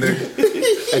made, nigga.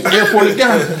 At the airport in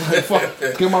Ghana. Fuck,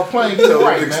 get my plane, get it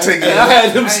right, man. I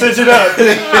had him stitch it up. I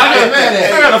ain't mad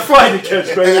at I it. got a flight to catch,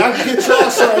 Hey, baby. I can get y'all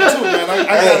some too, man. I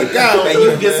got a guy. Hey, you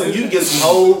can get some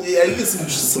old, you get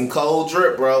some cold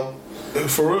drip, bro.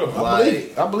 For real.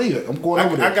 I believe it. I'm going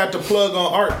over there. I got the plug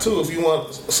on art too. If you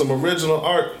want some original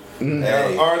art,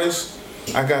 artists,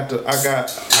 I got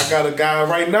a guy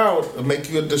right now to make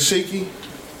you a dashiki.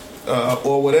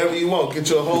 Or whatever you want, get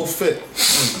you a whole fit.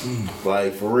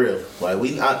 Like for real. Like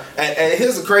and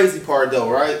here's the crazy part though,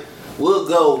 right? We'll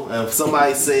go and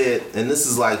somebody said, and this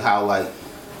is like how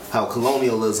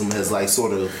colonialism has like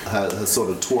sort of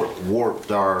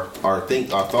warped our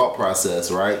thought process,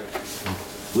 right?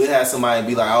 We had somebody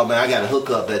be like, oh man, I got a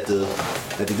hookup at the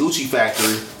Gucci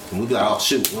factory. And we'd be like, oh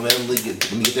shoot, let me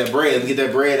get that bread. Let me get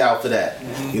that bread out for that.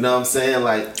 You know what I'm saying?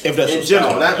 Like If that's in what's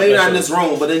general, going on. maybe not in this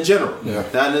room, but in general,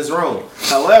 not in this room.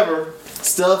 However,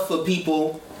 stuff for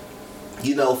people,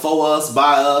 for us,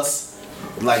 by us,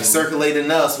 like circulating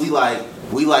us, we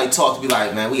like talk to be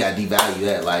like, man, we gotta devalue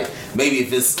that. Like maybe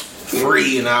if it's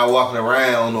free and I walking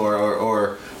around,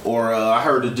 or I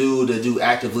heard a dude that do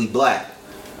Actively Black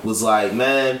was like,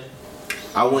 man,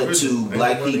 I went to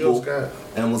black people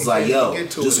and was like, yo,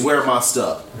 just wear my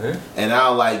stuff. And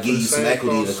I'll like give you some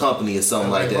equity in the company or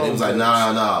something like that. It was like,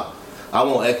 nah. I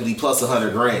want equity plus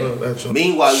 $100,000.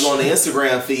 Meanwhile, you on the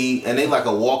Instagram feed and they like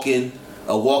a walking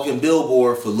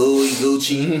billboard for Louis,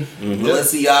 Gucci,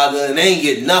 Balenciaga, and they ain't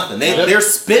getting nothing. They're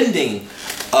spending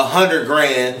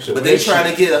 $100,000, but they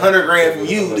trying to get $100,000 from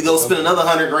you to go spend another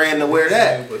 $100,000 to wear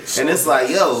that. And it's like,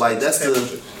 yo, like that's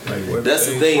the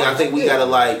thing. I think we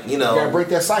gotta You gotta break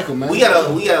that cycle, man. We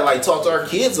gotta like talk to our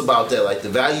kids about that, like the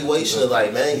valuation of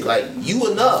like, man, like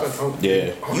you enough.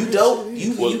 Yeah. You dope.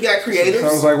 You got creators.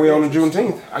 Sounds like we on the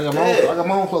Juneteenth. I got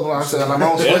my own clothing line. I said I got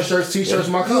my own sweatshirts, t-shirts,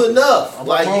 my You company. enough.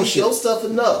 Like own you shit. your stuff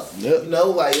enough. Yep.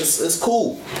 Like it's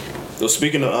cool. So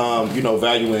speaking of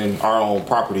valuing our own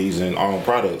properties and our own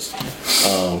products,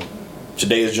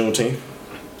 today is Juneteenth,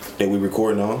 that we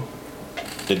recording on,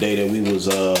 the day that we was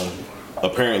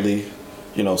apparently,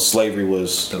 slavery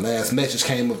was. The last message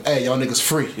came of, hey, y'all niggas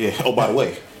free. Yeah. Oh, by the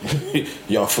way,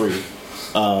 y'all free.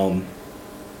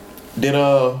 Did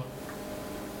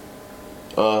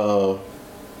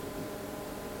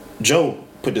Joe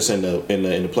put this in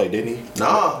the play, didn't he?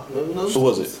 Nah. Who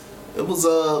was it? It was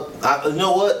you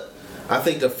know what? I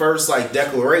think the first like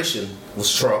declaration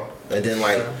was Trump, and then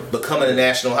like becoming a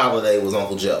national holiday was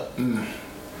Uncle Joe.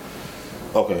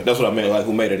 Okay, that's what I meant. Like,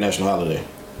 who made it a national holiday?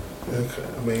 Okay,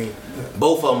 I mean,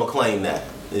 Both of them will claim that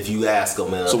if you ask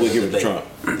them. So we'll give it to Trump.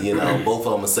 Both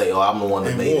of them will say, "Oh, I'm the one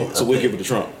that made it." So we'll give it to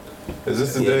Trump. Is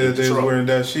this the Yeah, day that they was Trump. wearing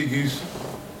dashikis?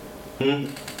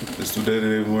 It's the day that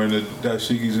they was wearing the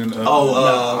dashikis in. The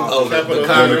Capitol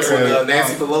Congress Hill. with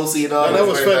Nancy Pelosi and all that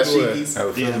was wearing February. dashikis. That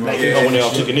was Oh, when they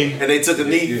all took a knee. And they took a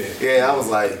knee. Yeah, I was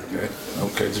like,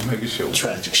 Okay, just making sure.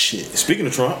 Tragic shit. Speaking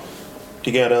of Trump,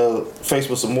 he got faced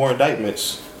with some more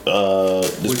indictments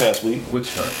this past week.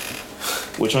 Which hunt?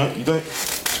 Which hunt, you think?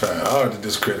 Trying hard to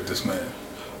discredit this man.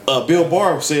 Bill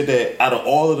Barr said that out of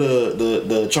all of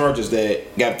the charges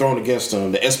that got thrown against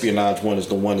him, the espionage one is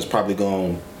the one that's probably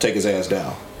going to take his ass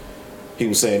down. He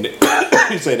was saying that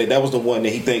he said that was the one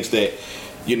that he thinks that,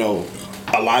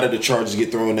 a lot of the charges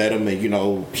get thrown at him, and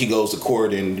he goes to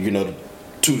court and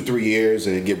 2 to 3 years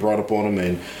and get brought up on him,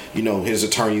 and his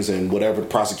attorneys and whatever the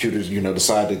prosecutors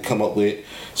decide to come up with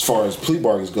as far as plea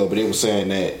bargains go. But they were saying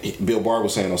that Bill Barr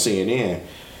was saying on CNN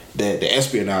that the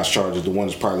espionage charge is the one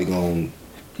that's probably going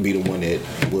to be the one that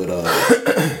would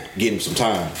get him some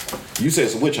time. You said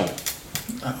it's a witch hunt.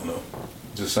 I don't know.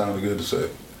 Just sounded good to say.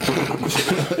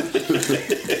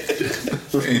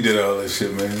 He did all that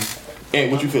shit, man. And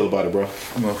what you feel about it, bro?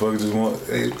 Motherfucker just want.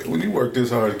 Hey, when you work this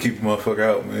hard to keep a motherfucker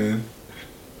out, man.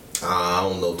 I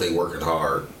don't know if they working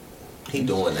hard. He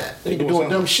doing that. They doing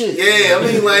dumb shit. Yeah, I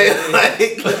mean, like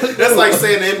that's like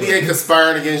saying the NBA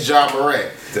conspiring against John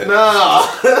Morant. No.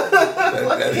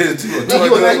 That is too. You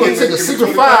gonna take a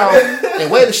secret file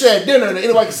and wait to share at dinner and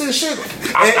anybody can see the shit.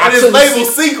 And it's labeled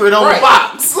secret on the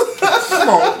box.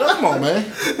 Come on, man.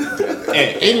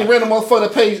 Any random motherfucker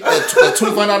that pays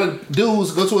 $25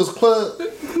 dues go to his club.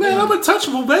 Man, I'm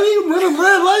untouchable, baby. I'm running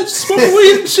red lights, smoking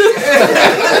weed and shit. That's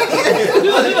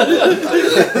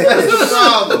the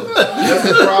problem. That's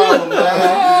the problem, man.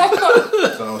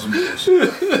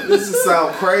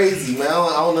 sound crazy, man. I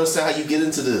don't understand how you get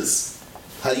into this.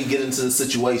 How you get into the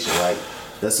situation, like.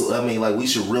 That's what I mean. Like, we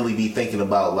should really be thinking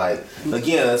about, like,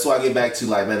 again. That's why I get back to,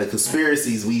 like, man, the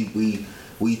conspiracies we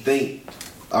think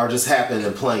are just happening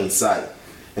in plain sight,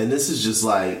 and this is just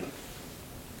like,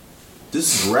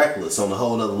 this is reckless on a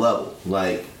whole nother level.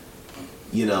 Like,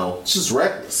 you know, it's just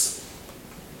reckless.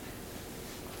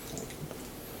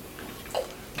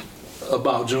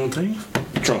 About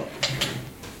Juneteenth? Trump.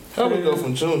 How we go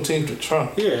from Juneteenth to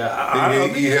Trump? Yeah,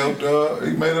 He helped.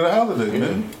 He made it a holiday,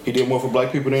 man. He did more for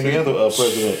black people than any other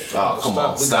president. Oh, come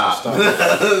on, stop.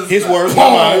 His words,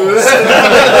 not mine.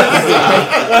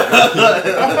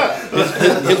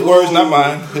 His words, not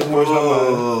mine. His words, not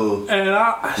mine. and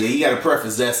Yeah, you got to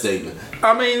preface that statement.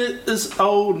 I mean, it's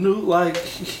old new. Like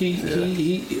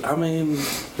he. I mean,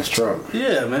 It's Trump.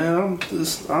 yeah, man.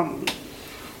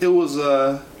 It was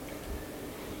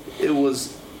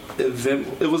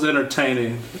it was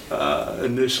entertaining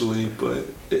initially, but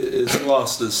it's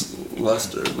lost its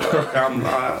luster. Like,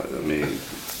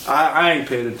 I ain't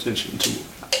paid attention to it.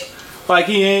 Like,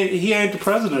 he ain't the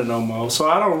president no more, so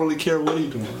I don't really care what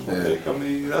he's doing. Like, I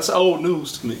mean, that's old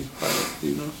news to me. Like,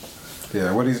 you know.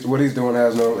 Yeah, what he's doing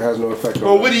has no effect on.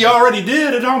 Well, what he already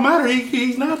did, it don't matter.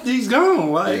 He's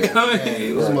gone. Like, I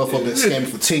mean, This motherfucker been scamming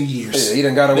for 10 years. Yeah, he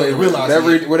done got away with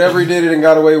realize whatever he did. He done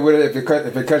got away with it.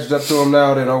 If it catches up to him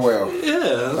now, then oh well.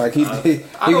 yeah. Like he was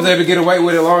able to get away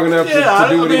with it long enough to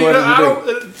do what he wanted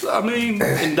to do. I mean,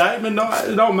 indictment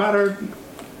it don't matter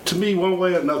to me one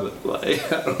way or another. Like,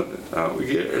 I don't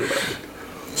care. Like,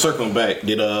 Circling back,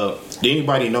 did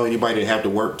anybody know anybody that have to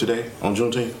work today on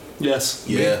Juneteenth? yes.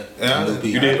 Yeah,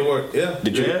 You did to work. Yeah.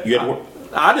 Did you? Yeah, You had to work.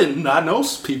 I didn't. I know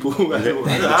people who had to work.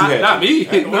 had Not to. me.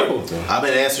 No. I've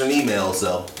been answering emails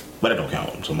though. But that don't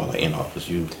count. Someone like in office,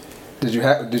 you. Did you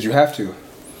have to?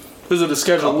 Is it a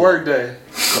scheduled work day?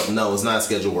 No, it's not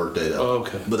scheduled work day though. Oh,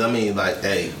 okay. But I mean, like,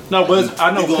 hey, No, but I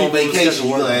know you go on people who vacation, schedule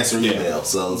you gonna work. answer an Yeah. email,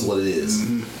 so it's what it is.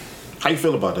 How you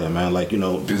feel about that, man? Like, you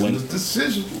know, Business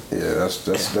decision. Yeah, that's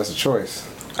a choice.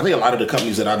 I think a lot of the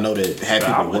companies that I know that have I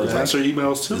people would work like, answer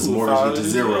emails too. It's mortgage with the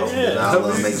zero, and I'll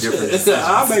make different decisions.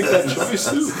 I'll make that choice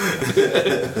too.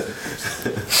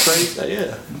 Crazy,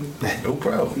 yeah. No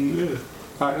problem. Yeah.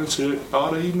 I answer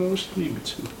all the emails you need me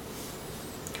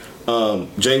to.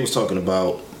 Jay was talking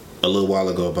about a little while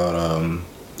ago about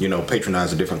you know,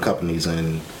 patronizing different companies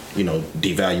and, you know,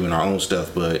 devaluing our own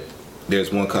stuff, but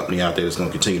there's one company out there that's going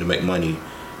to continue to make money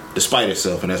despite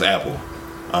itself, and that's Apple.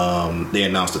 They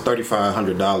announced a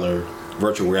 $3,500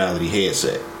 virtual reality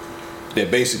headset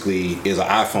that basically is an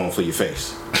iPhone for your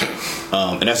face.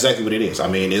 And that's exactly what it is. I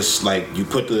mean, it's like you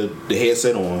put the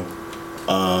headset on.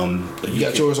 You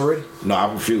got yours already? No,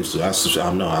 I refuse to. I swear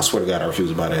to God, I refuse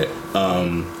to buy that.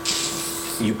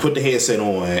 You put the headset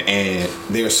on, and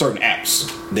there are certain apps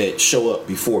that show up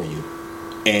before you,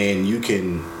 and you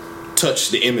can touch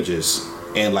the images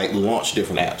and like launch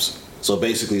different apps. So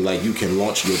basically, like, you can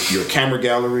launch your camera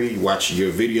gallery, you watch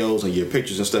your videos and your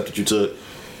pictures and stuff that you took.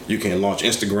 You can launch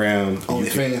Instagram.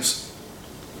 OnlyFans.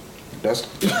 That's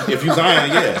if you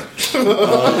Zion, yeah.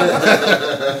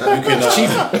 You can.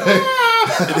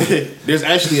 There's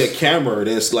actually a camera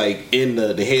that's like in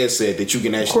the headset that you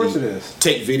can actually Of course it is.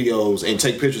 take videos and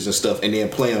take pictures and stuff, and then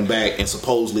play them back and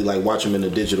supposedly like watch them in a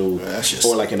digital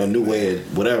or like in a new way,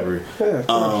 whatever. Yeah,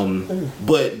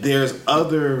 But there's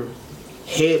other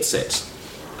headsets.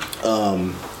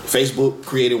 Facebook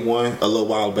created one a little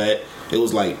while back. It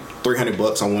was like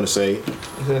 $300, I want to say. Is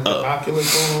that the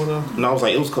Oculus one or No, I was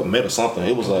like, it was called Meta something.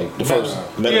 It was like the first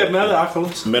Meta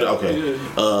Oculus. Meta, okay. Yeah.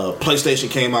 PlayStation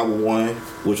came out with one,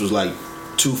 which was like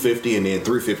 $250, and then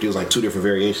 $350. It was like two different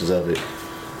variations of it.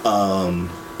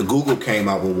 Google came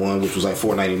out with one, which was like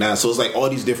 $499. So it's like all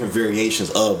these different variations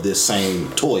of this same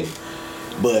toy.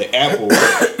 But Apple,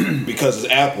 because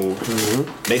it's Apple,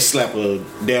 they slap a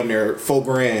damn near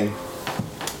 $4,000,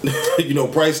 you know,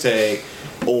 price tag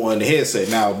on the headset.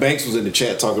 Now, Banks was in the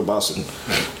chat talking about some,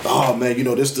 oh man, you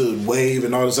know, this the wave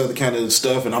and all this other kind of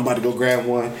stuff, and I'm about to go grab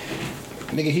one.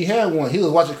 Nigga, he had one. He was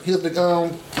watching the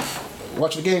game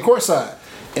courtside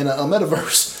in a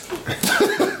metaverse.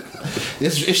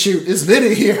 It's lit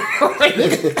in here.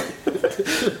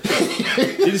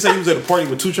 Did he say he was at a party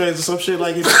with 2 Chainz or some shit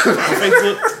like it on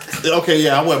Facebook? Okay,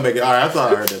 yeah, I wasn't making. All right, I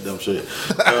thought I heard that dumb shit.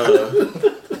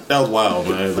 That was wild,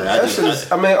 man. Like, I just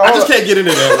can't get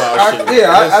into that wild shit.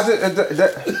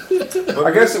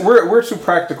 I guess we're too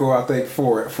practical, I think,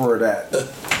 for that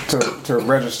to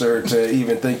register to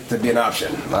even think to be an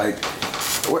option. Like,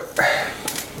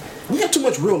 we have too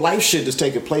much real life shit that's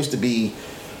taking place to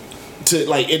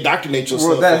like indoctrinate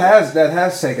yourself. well, that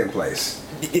has taken place.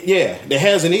 Yeah, that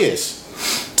has and is.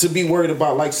 to be worried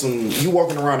about like you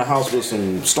walking around the house with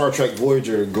some Star Trek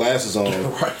Voyager glasses on,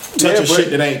 touching shit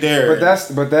that ain't there.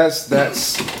 But that's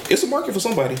it's a market for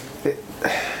somebody.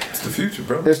 It's the future,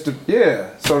 bro.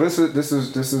 So this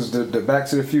is the Back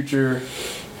to the Future,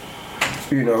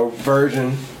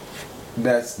 version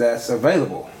that's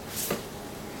available.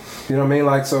 You know what I mean?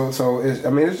 Like so it's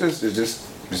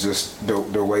just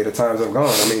the way the times have gone.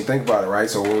 I mean, think about it, right?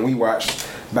 So when we watched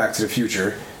Back to the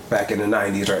Future back in the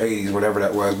 90s or 80s, whenever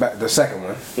that was, the second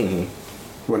one,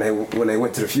 when they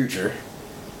went to the future,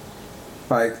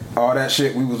 like all that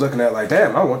shit we was looking at, like,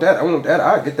 damn, I want that,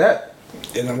 I get that.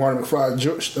 And then Marty McFly,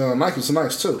 Nike was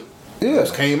nice too. Yeah,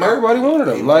 came out. Everybody wanted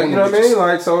them. Like, you know what I mean?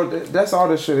 Like, so that's all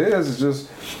this shit is. It's just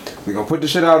we gonna put the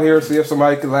shit out here, see if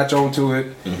somebody can latch on to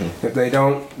it. If they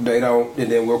don't, they don't, and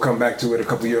then we'll come back to it a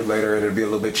couple years later, and it'll be a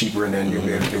little bit cheaper, and then you'll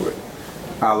be able to do it.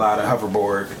 A la the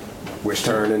hoverboard, which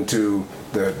turned into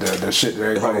the shit that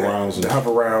everybody the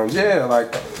hover rounds. Yeah,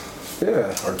 like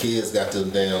Our kids got them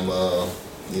damn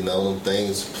them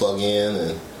things plug in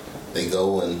and they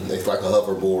go and it's like a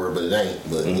hoverboard, but it ain't.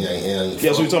 But it ain't.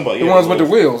 Yeah, so we talking about the ones with the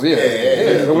wheels. Yeah.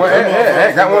 The one,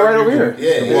 got one right over here.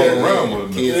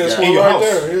 Kids got in your house.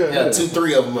 Yeah,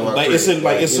 2-3 of them. In my it's in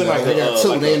like a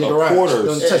quarter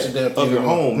of your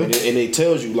home, and it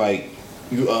tells you like.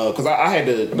 Because I had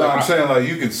to. No, I'm saying like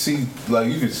you can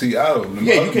see out of them.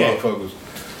 Yeah, you can. Motherfuckers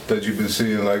that you've been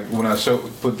seeing, like when I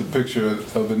put the picture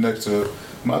of it next to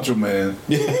Macho Man.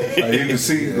 Like you can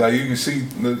see that you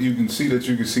can see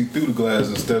through the glass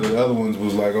instead of the other ones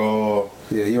was like you're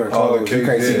in clothes. You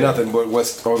can't see nothing but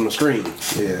what's on the screen.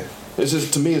 Yeah. It's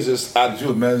just to me. It's just. Could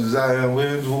you imagine Zion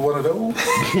Williams with one of those?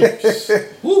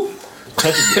 Woo.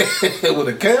 With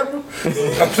a camera?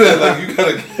 I'm saying like you got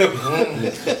a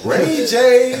camera. Ray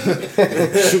J.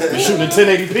 Shooting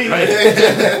 1080p.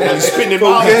 Like spitting in my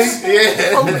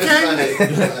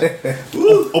Okay.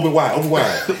 Open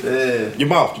wide. Yeah. Your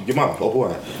mouth, open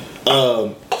wide.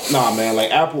 Nah, man,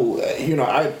 like Apple,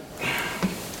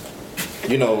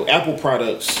 Apple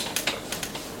products,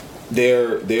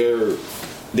 they're good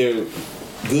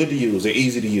to use. They're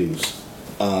easy to use.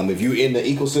 If you're in the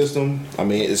ecosystem, I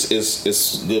mean, it's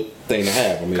a good thing to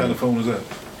have. I mean, what kind of phone is that?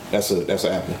 That's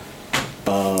an Apple.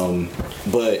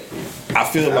 But I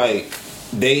feel like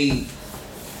the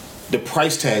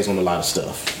price tags on a lot of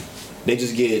stuff, they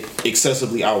just get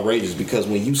excessively outrageous because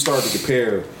when you start to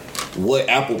compare what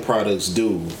Apple products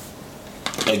do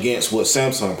against what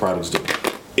Samsung products do,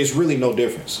 it's really no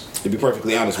difference. To be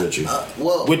perfectly honest with you,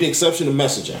 with the exception of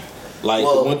messaging. Like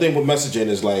the one thing with messaging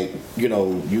is like you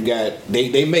got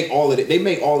they make all of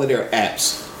their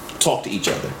apps talk to each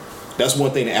other. That's one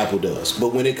thing that Apple does.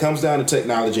 But when it comes down to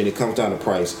technology and it comes down to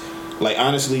price, like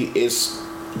honestly,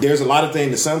 there's a lot of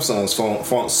things that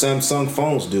Samsung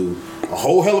phones do a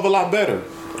whole hell of a lot better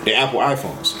than Apple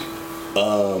iPhones.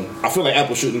 I feel like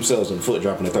Apple shooting themselves in the foot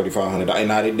dropping the $3,500. And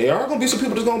now there are gonna be some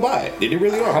people that's gonna buy it. They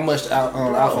really are. How much the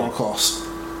iPhone costs?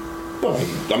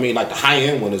 I mean, like the high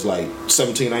end one is like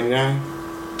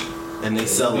 $17.99, and they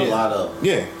sell a lot of.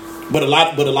 Yeah, but a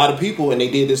lot of people, and they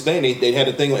did this thing. They had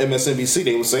a thing on MSNBC.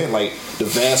 They were saying like the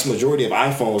vast majority of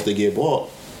iPhones that get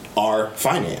bought are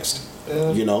financed.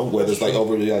 Whether it's like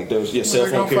over like there's cell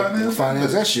phone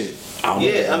finance that shit.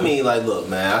 I mean, like, look,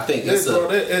 man, I think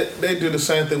they do the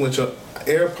same thing with your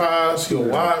AirPods, your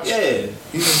watch. Yeah,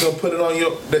 you just go put it on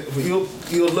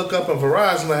you'll look up on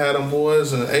Verizon. I had them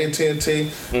boys and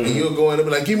AT&T, and you'll go in and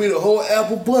be like, give me the whole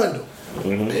Apple bundle.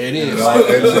 There it is.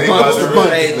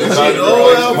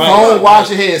 Phone, watch,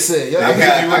 your headset.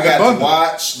 I got the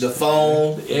watch, the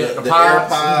phone, the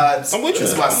AirPods. I'm with you.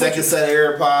 This is my second set of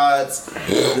AirPods.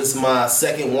 This is my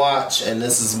second watch, and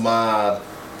this is my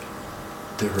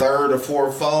third or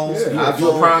fourth phone. I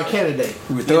feel prime candidate.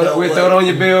 We throw it on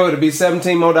your bill. It'll be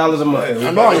 $17 more a month.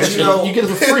 I know. You get it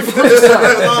for free for Christmas time.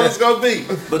 That's all it's gonna be.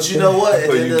 But you know what?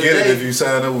 But you get it if you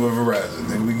sign up with Verizon.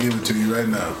 Then we give it to you right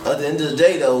now. At the end of the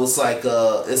day, though, it's like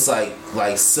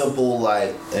simple,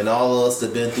 like, and all of us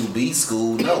that been through B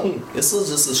school. No, this is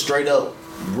just a straight up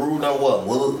rule on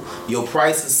what your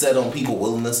price is set on people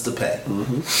willingness to pay,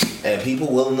 and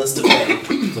people willingness to pay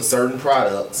for certain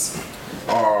products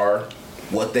are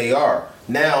what they are.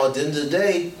 Now, at the end of the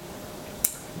day,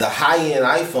 the high-end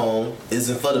iPhone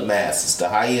isn't for the masses. The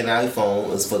high-end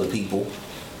iPhone is for the people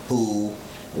who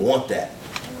want that.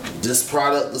 This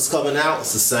product that's coming out,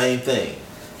 it's the same thing.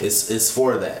 It's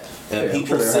for that. And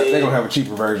people say they're gonna have a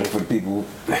cheaper version for the people.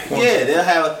 Yeah, they'll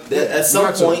have at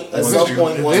some point.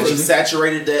 Once they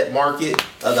saturated that market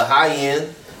of the high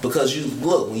end, because you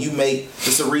look when you make.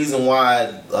 It's a reason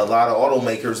why a lot of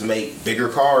automakers make bigger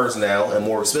cars now and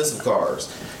more expensive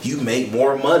cars. You make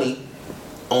more money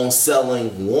on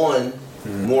selling one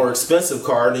more expensive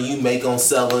car than you make on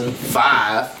selling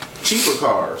 5 cheaper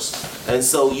cars. And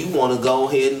so you want to go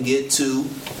ahead and get to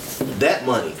that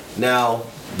money. Now,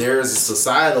 there's a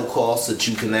societal cost that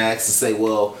you can ask to say,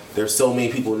 well, there's so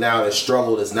many people now that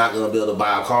struggle that's not going to be able to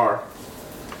buy a car.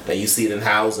 And you see it in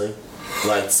housing.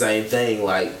 Like, same thing.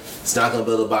 Like, it's not going to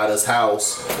be able to buy this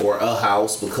house or a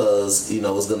house because, you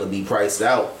know, it's going to be priced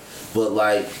out. But,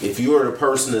 like, if you're the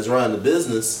person that's running the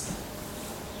business,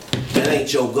 that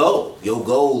ain't your goal. Your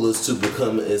goal is to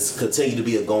continue to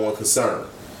be a going concern.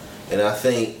 And I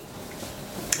think,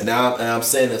 and I'm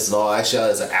saying this in all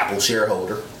actuality as an Apple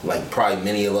shareholder, like probably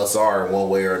many of us are in one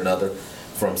way or another,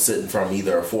 from sitting from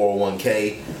either a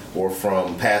 401k or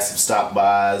from passive stock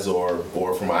buys or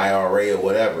from IRA or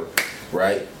whatever,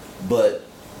 right? But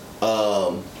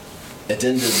at the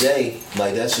end of the day,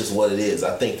 like, that's just what it is.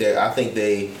 I think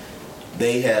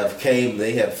they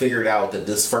have figured out that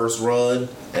this first run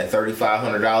at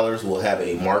 $3,500 will have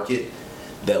a market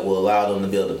that will allow them to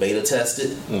be able to beta test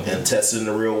it and test it in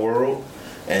the real world.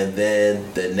 And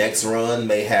then the next run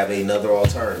may have another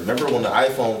alternative. Remember when the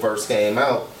iPhone first came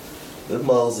out, it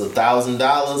was $1,000,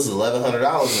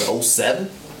 $1,100 in 07,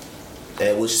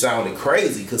 and which sounded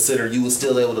crazy considering you were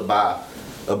still able to buy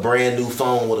a brand new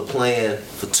phone with a plan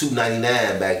for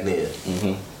 $299 back then.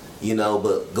 You know,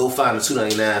 but go find a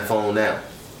 $299 phone now.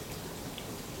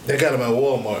 They got them at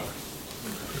Walmart.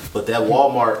 But that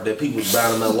Walmart, that people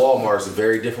buying them at Walmart is a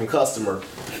very different customer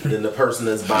than the person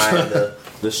that's buying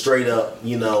the straight up,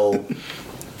 you know,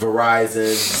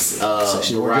 Verizon,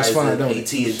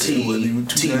 AT&T,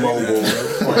 T-Mobile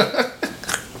plan.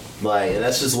 Like, and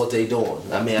that's just what they doing.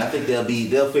 I mean, I think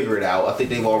they'll figure it out. I think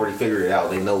they've already figured it out.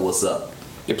 They know what's up.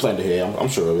 They planned ahead. I'm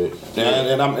sure of it.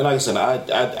 And like I said,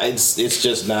 it's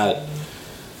just not.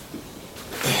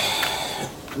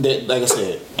 Like I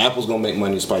said, Apple's gonna make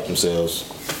money despite themselves.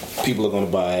 People are gonna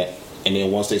buy it, and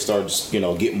then once they start, you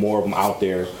know, get more of them out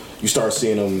there, you start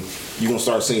seeing them. You're gonna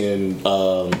start seeing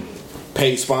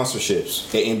paid sponsorships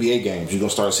at NBA games. You're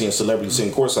gonna start seeing celebrities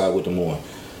sitting courtside with them on.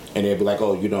 And they'll be like,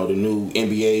 oh, you know, the new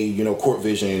NBA, you know, Court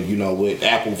Vision, you know, with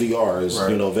Apple VR is,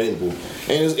 you know, available.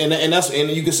 And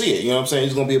you can see it, you know what I'm saying?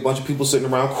 There's going to be a bunch of people sitting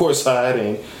around courtside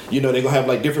and, you know, they're going to have,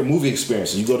 like, different movie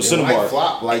experiences. You go to cinema. Might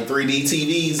flop like 3D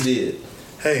TVs did.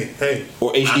 Hey.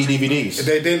 Or HD DVDs.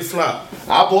 They didn't flop.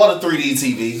 I bought a 3D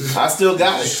TV. I still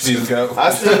got it. I still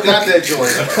got that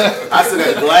joint. I still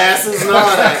got glasses and all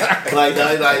that.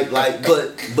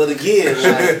 But again,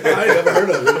 like, I ain't never heard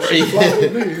of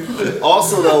it.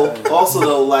 also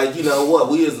though, like, you know what?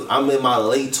 I'm in my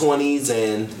late 20s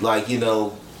and, like, you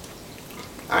know,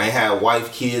 I ain't had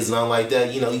wife, kids, nothing like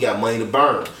that. You know, you got money to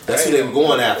burn. That's who they were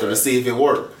going after to see if it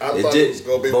worked. I thought it was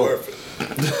gonna be worth it.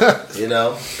 You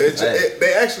know,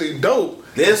 they actually dope.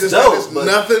 It's dope. It's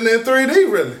nothing in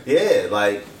 3D really. Yeah,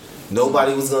 like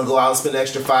nobody was gonna go out and spend an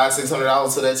extra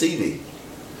 $500-$600 for that TV.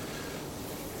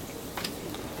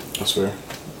 That's fair.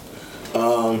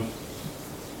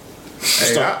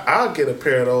 Hey, I'll get a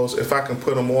pair of those if I can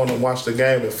put them on and watch the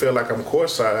game and feel like I'm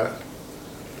courtside.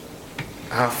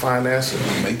 I'll finance it.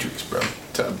 Matrix, bro.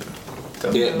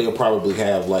 They'll probably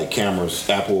have like cameras.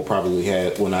 Apple will probably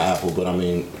have, well, not Apple, but I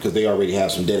mean, because they already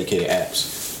have some dedicated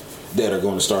apps that are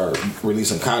going to start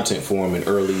releasing content for them in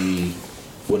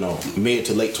mid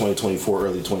to late 2024,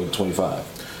 early 2025.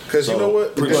 Because you know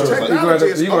what? Pretty Because sure technology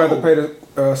is you're going to old. have to pay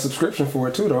the subscription for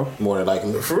it too, though. More than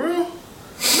likely. For real?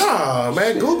 Nah,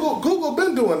 man. Google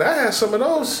been doing that. I had some of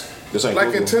those. This ain't like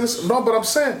Google. in tennis. No, but I'm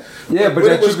saying. Yeah, but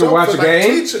when that it was you can dope watch for, a like,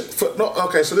 game?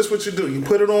 Okay, so this is what you do. You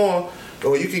put it on,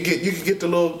 or you can get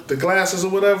the glasses or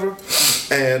whatever,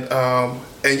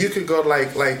 and you can go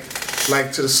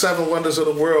like to the 7 Wonders of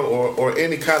the World or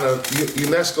any kind of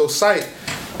UNESCO site,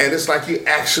 and it's like you're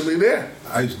actually there,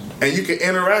 and you can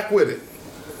interact with it.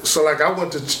 So like I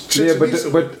went to Chichen Itza.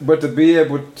 but to be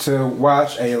able to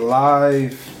watch a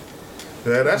live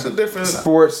that's a different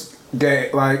sports game,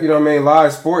 like, you know what I mean,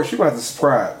 live sports, you gonna have to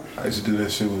subscribe. I used to do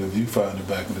that shit with a viewfinder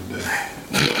back in the day.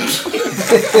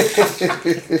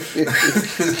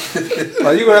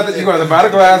 Like you're gonna have to buy the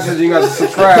glasses. You got to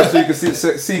subscribe so you can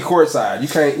see courtside.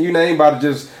 You ain't about to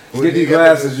just get these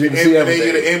glasses. You can see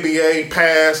everything. Then you get the NBA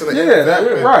pass and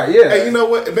right. Yeah. Hey, you know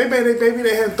what? Maybe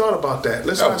they hadn't thought about that.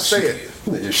 Let's not say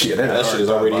it. Shit, That shit is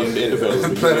already in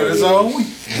development. Planning its own week.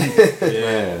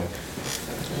 Yeah.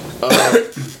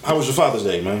 How was your Father's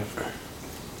Day, man?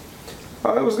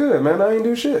 Oh, it was good, man. I ain't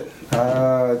do shit.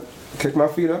 Kicked my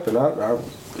feet up and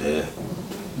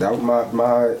that was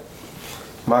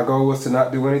my goal was to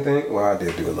not do anything. Well, I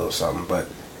did do a little something, but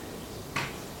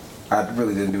I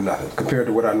really didn't do nothing compared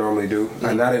to what I normally do.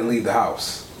 And I didn't leave the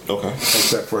house. Okay.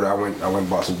 Except for I went and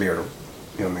bought some beer to,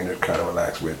 you know what I mean, to kind of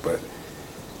relax with. But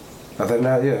Other than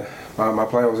that, yeah. My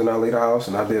plan was to not leave the house,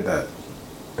 and I did that.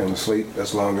 And sleep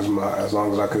as long as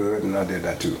I could, and I did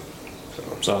that too. So,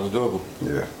 sounds adorable.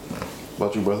 Yeah. What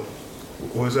about you, brother?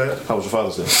 What was that? How was your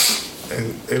Father's Day?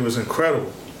 And it was incredible.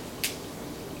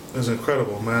 It was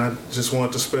incredible, man. I just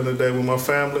wanted to spend the day with my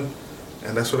family,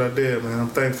 and that's what I did, man. I'm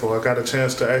thankful. I got a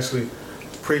chance to actually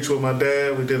preach with my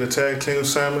dad. We did a tag team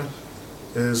sermon.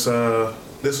 This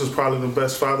was probably the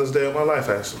best Father's Day of my life,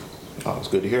 actually. Oh, it's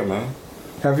good to hear, man.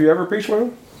 Have you ever preached with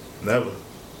him? Never.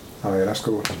 Oh yeah, that's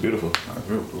cool. That's beautiful. That's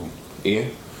real cool. Ian?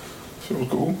 Feel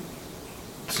cool.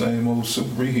 Same old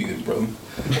super reheated, brother.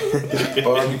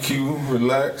 Barbecue,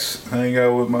 relax, hang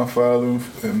out with my father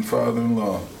and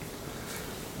father-in-law.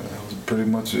 That was pretty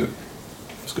much it.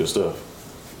 It's good stuff.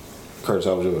 Curtis,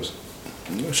 how was yours?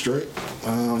 Yeah, straight.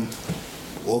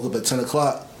 Woke up at 10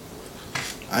 o'clock.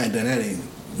 I ain't done that in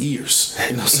years.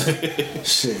 You know what I'm saying?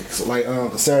 Shit. So like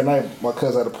Saturday night, my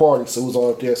cousin had a party, so we was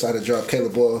all up there, so I had to drop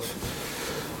Caleb off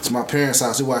to my parents'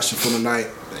 house. We watched it for the night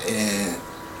and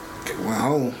went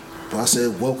home. But I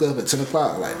said, woke up at 10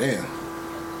 o'clock. Like, damn,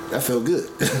 that felt good.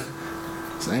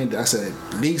 So I said,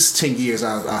 at least 10 years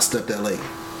I slept that late.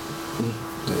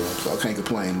 Yeah, so I can't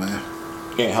complain, man.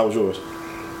 Yeah, how was yours?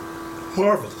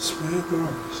 Marvelous, man,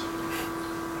 marvelous.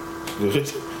 Good.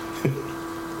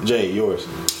 Jay, yours?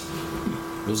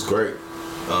 It was great.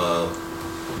 Got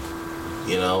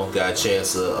a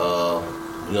chance to,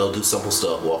 do simple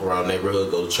stuff. Walk around the neighborhood,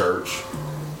 go to church,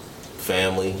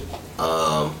 family.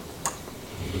 Got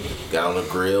on the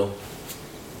grill.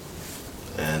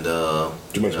 And,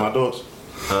 Did you make some hot dogs?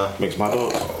 Huh? Make some hot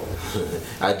dogs?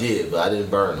 I did, but I didn't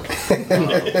burn them.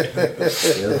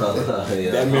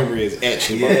 That memory is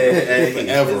etched in my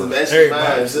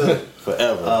forever.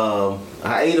 Forever.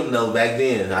 I ate them though back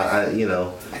then. But you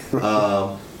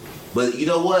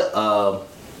know what?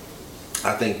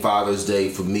 I think Father's Day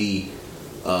for me,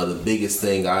 the biggest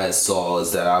thing I saw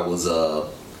is that I was, my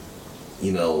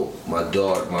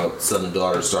son and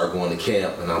daughter started going to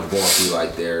camp, and I'm going through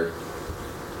like their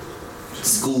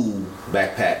school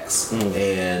backpacks.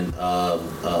 And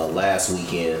last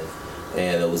weekend,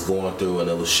 and it was going through, and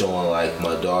it was showing like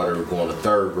my daughter going to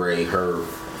third grade, her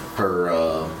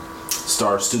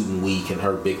Star Student Week and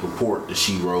her big report that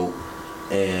she wrote,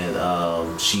 and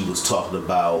she was talking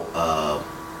about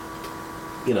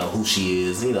who she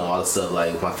is, all the stuff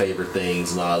like my favorite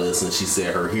things and all this, and she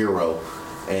said her hero,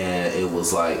 and it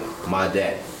was like my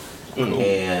dad.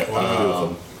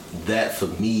 And that for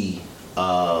me,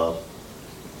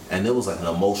 and it was like an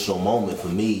emotional moment for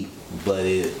me, but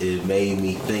it made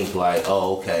me think like,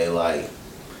 oh, okay, like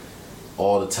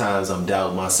all the times I'm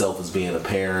doubting myself as being a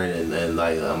parent, and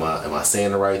like, am I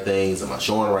saying the right things? Am I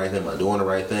showing the right things? Am I doing the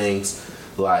right things?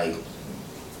 Like,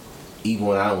 even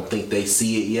when I don't think they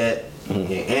see it yet,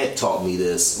 and Aunt taught me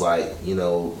this, like,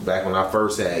 back when I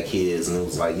first had kids, and it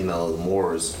was like,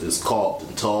 more is caught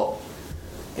than taught.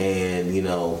 And,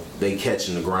 they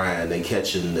catching the grind, they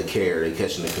catching the care, they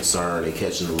catching the concern, they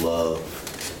catching the love.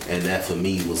 And that for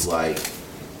me was like,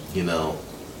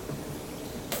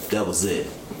 that was it,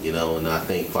 and I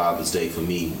think Father's Day for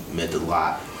me meant a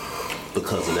lot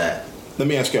because of that. Let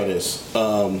me ask y'all this.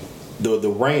 The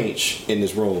range in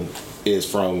this room is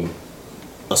from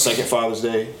a second Father's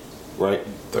Day, right?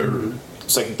 Third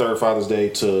Father's Day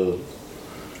to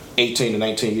 18 to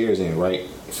 19 years in, right?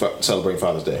 Celebrating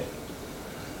Father's Day.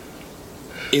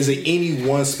 Is it any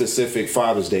one specific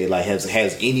Father's Day? Like, has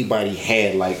anybody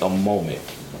had like a moment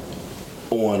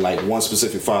on like one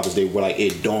specific Father's Day where like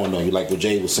it dawned on you, like what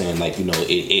Jay was saying, like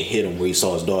it hit him where he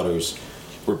saw his daughter's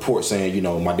report saying,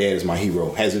 my dad is my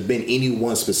hero? Has it been any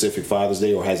one specific Father's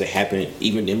Day, or has it happened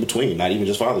even in between, not even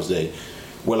just Father's Day,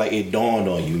 where like it dawned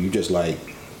on you, you just like,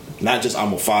 not just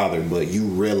I'm a father, but you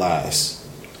realize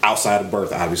outside of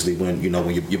birth, obviously, when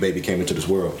when your baby came into this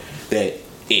world, that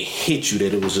it hit you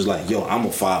that it was just like, yo, I'm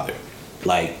a father.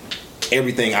 Like,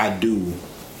 everything I do,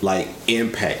 like,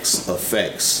 impacts,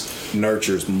 affects,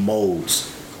 nurtures,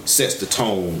 molds, sets the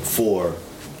tone for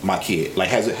my kid. Like,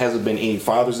 has it been any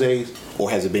Father's Days, or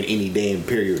has it been any day in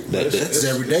period? It's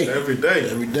every day. It's every day.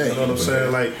 Every day. You know what I'm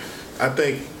saying? Like, I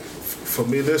think for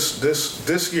me,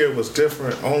 this year was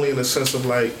different only in the sense of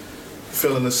like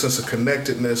feeling a sense of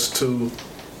connectedness to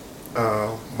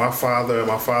my father and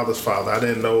my father's father. I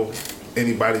didn't know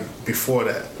anybody before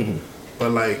that,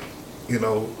 but like,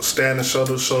 standing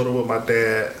shoulder to shoulder with my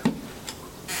dad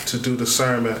to do the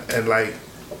sermon, and like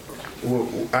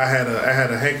I had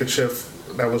a handkerchief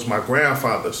that was my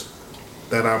grandfather's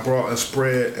that I brought and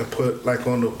spread and put like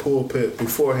on the pulpit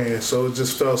beforehand, so it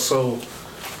just felt so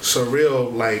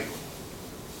surreal, like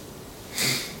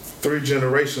 3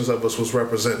 generations of us was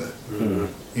represented.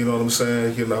 You know what I'm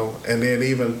saying? And then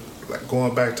even like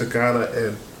going back to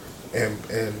Ghana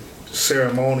and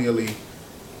ceremonially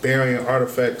burying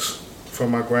artifacts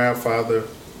from my grandfather,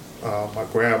 my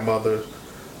grandmother,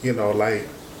 you know, like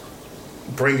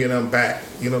bringing them back.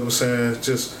 You know what I'm saying? It's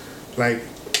just like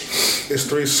it's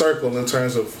three circle in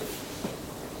terms of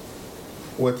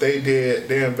what they did,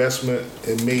 their investment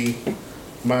in me,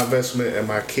 my investment in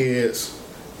my kids.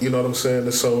 You know what I'm saying?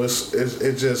 And so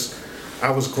it just,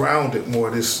 I was grounded more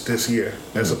this year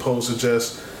as opposed to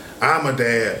just I'm a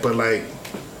dad, but like,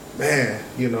 man,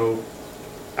 you know,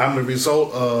 I'm the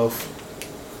result of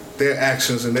their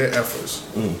actions and their efforts.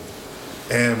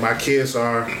 And my kids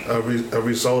are a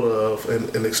result of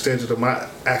an extension of my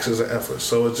actions and efforts.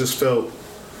 So it just felt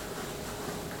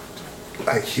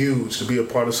like huge to be a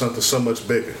part of something so much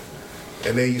bigger.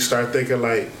 And then you start thinking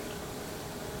like,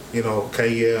 you know, okay,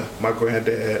 yeah, my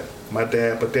granddad, my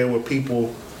dad, but there were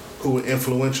people who were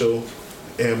influential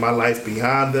in my life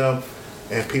beyond them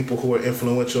and people who were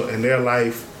influential in their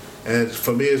life. And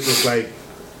for me, it's just like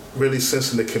really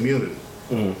sensing the community.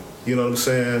 You know what I'm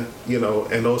saying? You know,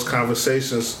 and those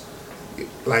conversations,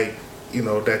 like, you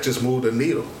know, that just move the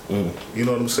needle. You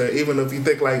know what I'm saying? Even if you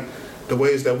think like the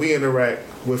ways that we interact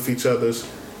with each other's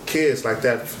kids, like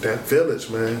that village,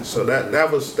 man. So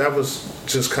that was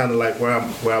just kind of like where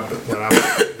I'm. Well,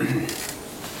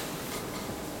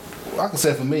 I can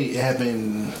say for me, it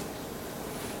happened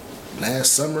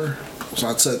last summer. So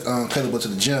I took Caleb to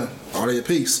the gym, all day a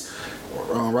piece.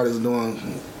 Riley was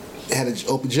had an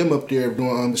open gym up there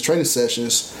doing his training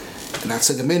sessions, and I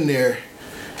took him in there,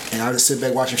 and I just sit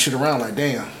back watching shit around like,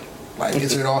 damn, like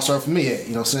this is where it all started for me at,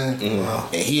 you know what I'm saying?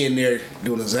 And he in there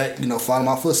doing exact, you know, following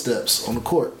my footsteps on the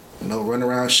court, you know, running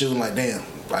around shooting like, damn,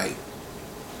 like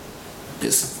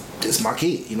this my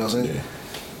kid, you know what I'm saying?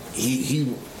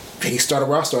 Yeah. He started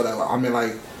where I started. I mean,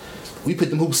 like, we put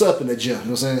them hoops up in the gym, you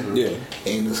know what I'm saying? Yeah.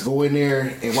 And just go in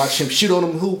there and watch him shoot on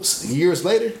them hoops years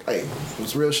later, like, it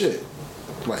was real shit.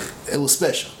 Like, it was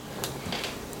special.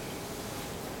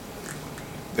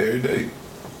 Every day.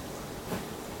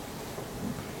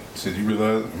 Said you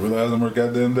realize I'm her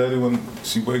goddamn daddy when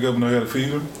she wake up and I gotta feed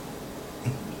her?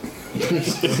 You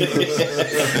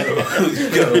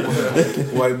gotta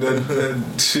wipe that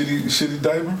shitty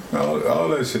diaper, all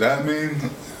that shit. I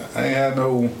mean, I ain't had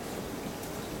no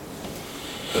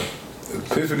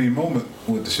epiphany moment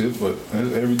with the shit, but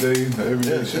every day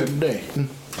shit. Every day.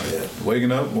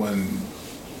 Waking up when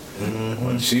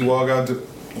she walk out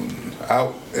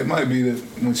it might be that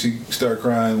when she start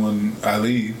crying when I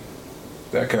leave,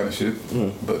 that kind of shit.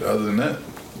 But other than that,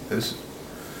 it's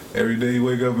every day you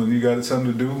wake up and you got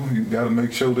something to do. You got to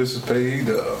make sure this is paid.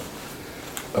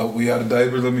 We out of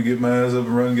diapers. Let me get my ass up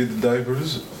and run and get the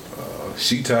diapers.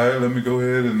 She tired. Let me go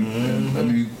ahead and let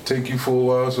me take you for a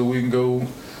while so we can go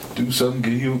do something.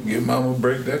 Give mama a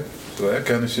break. That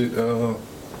kind of shit.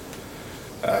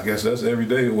 I guess that's every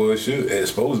day. Well, it's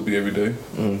supposed to be every day.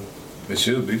 It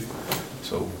should be.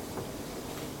 So.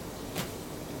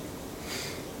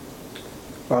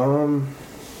 I mean,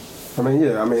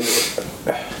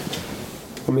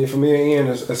 for me and Ian,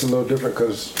 it's a little different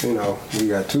because, you know, we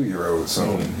got 2-year-olds,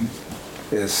 so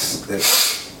it's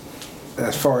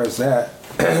as far as that,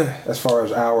 as far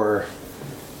as our,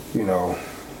 you know,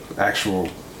 actual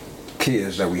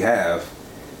kids that we have,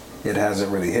 it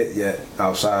hasn't really hit yet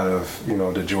outside of, you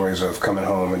know, the joys of coming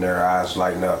home and their eyes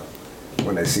lighting up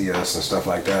when they see us and stuff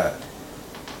like that.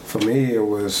 For me,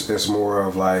 it's more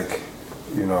of like,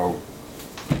 you know,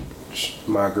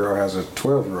 my girl has a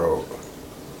 12-year-old.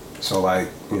 So like,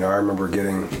 you know, I remember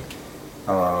getting,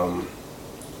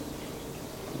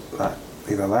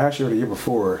 either last year or the year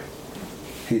before,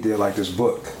 he did like this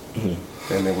book.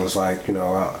 And it was like, you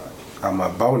know, I'm a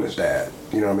bonus dad.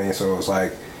 You know what I mean? So it was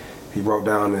like, he wrote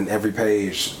down in every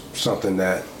page something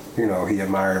that, you know, he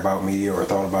admired about me or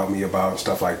thought about me about,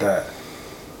 stuff like that.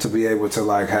 To be able to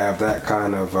like have that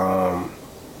kind of,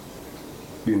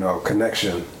 you know,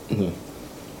 connection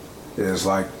is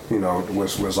like, you know,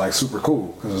 was like super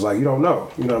cool. Because it's like, you don't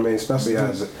know, you know what I mean? Especially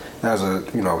as a,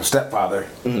 you know, stepfather.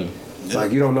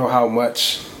 Like, you don't know how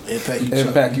much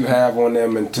impact you have on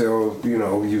them until, you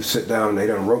know, you sit down and they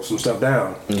done wrote some stuff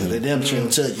down. They damn sure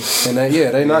gonna tell you. And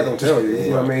they're not gonna tell you. You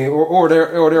know what I mean? Or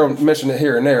they'll mention it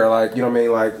here and there. Like, you know what I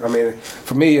mean? Like, I mean,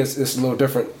 for me, it's a little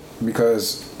different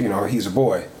because, you know, he's a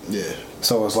boy. Yeah.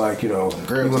 So it's like, you know,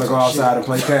 you want to go outside and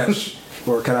play catch,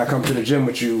 or can I come to the gym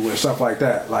with you and stuff like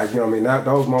that? Like, you know what I mean?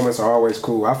 Those moments are always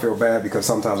cool. I feel bad because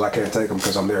sometimes I can't take them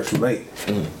because I'm there too late.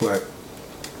 But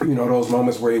you know, those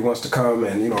moments where he wants to come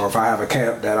and, you know, if I have a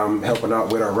camp that I'm helping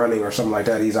out with or running or something like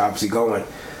that, he's obviously going.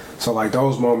 So like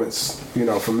those moments, you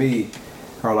know, for me,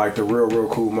 are like the real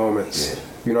cool moments. Yeah.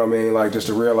 You know what I mean? Like just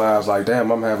to realize, like,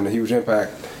 damn, I'm having a huge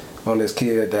impact on this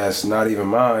kid that's not even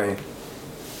mine,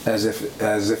 as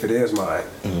if it is mine.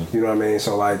 Mm-hmm. You know what I mean?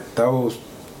 So like those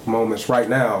moments right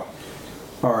now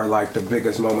are like the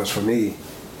biggest moments for me.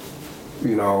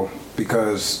 You know,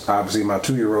 because obviously my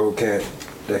 2-year-old can't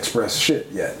express shit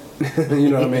yet. You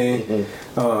know what I mean?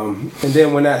 And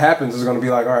then when that happens, it's gonna be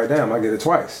like, all right, damn, I get it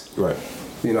twice. Right.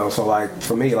 You know, so like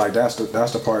for me, like that's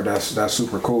the part that's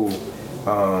super cool.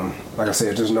 Like I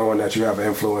said, just knowing that you have an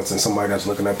influence and somebody that's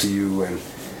looking up to you, and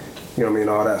you know what I mean,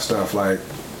 all that stuff. Like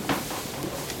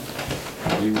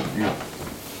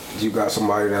you got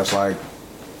somebody that's like,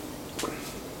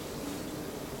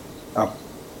 and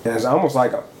it's almost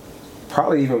like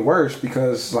probably even worse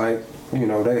because like, you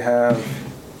know, they have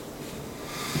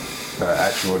an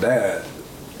actual dad.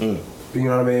 You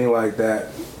know what I mean, like that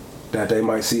they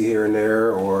might see here and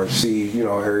there, or see, you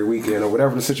know, every weekend or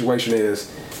whatever the situation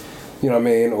is. You know what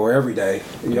I mean, or every day,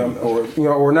 you know,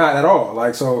 or not at all.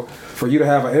 Like, so for you to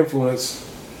have an influence,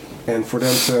 and for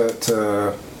them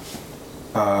to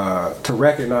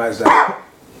recognize that,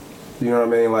 you know what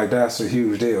I mean, like that's a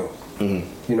huge deal.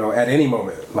 Mm-hmm. You know, at any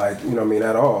moment, like, you know what I mean,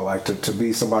 at all, like to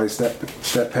be somebody's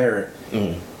step parent,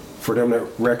 for them to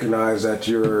recognize that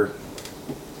you're,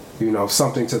 you know,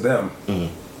 something to them,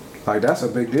 like that's a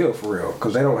big deal for real,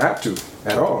 because they don't have to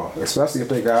at all, especially if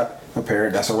they got a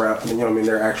parent that's around, you know what I mean,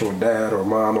 their actual dad or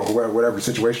mom or whatever the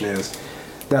situation is,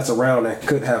 that's around that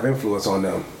could have influence on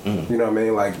them. You know what I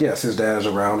mean? Like, yes, his dad is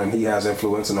around and he has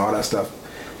influence and all that stuff,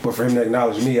 but for him to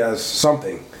acknowledge me as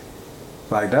something,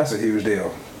 like that's a huge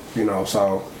deal. You know,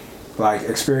 so like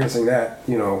experiencing that,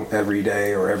 you know, every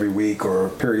day or every week or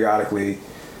periodically,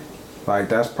 like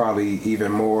that's probably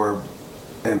even more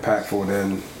impactful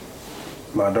than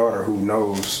my daughter, who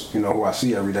knows, you know, who I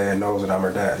see every day and knows that I'm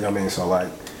her dad. You know what I mean? So like,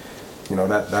 you know,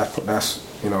 that's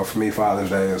you know, for me, Father's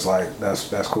Day is like that's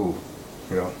cool.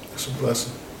 You know, it's a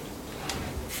blessing.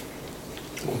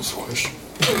 What was the question?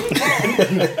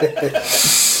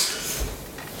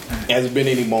 Has there been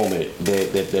any moment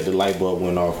that the light bulb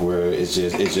went off where it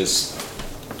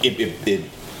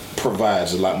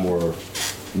provides a lot more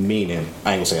meaning?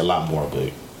 I ain't gonna say a lot more,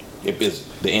 but it's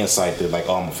the insight that, like,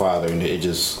 oh, I'm a father, and it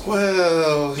just...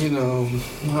 Well, you know,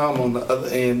 I'm on the other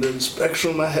end of the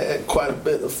spectrum. I had quite a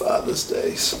bit of Father's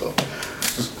Day, so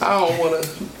I don't want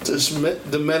to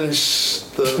diminish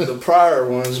the prior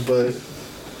ones, but,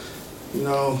 you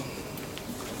know,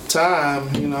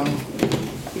 time, you know,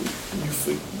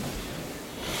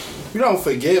 you don't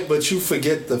forget, but you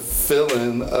forget the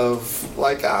feeling of,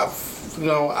 like, I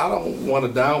don't want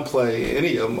to downplay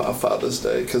any of my Father's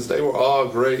Day, because they were all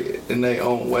great in their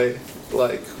own way,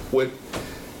 like with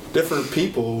different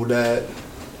people that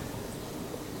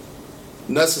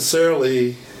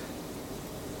necessarily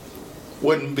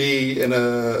wouldn't be in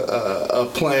a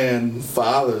planned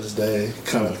Father's Day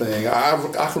kind of thing. I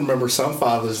can remember some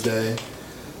Father's Day,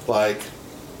 like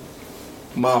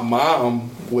my mom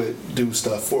would do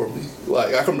stuff for me.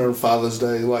 Like I can remember Father's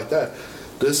Day like that.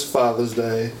 This Father's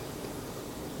Day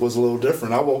was a little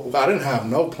different. I didn't have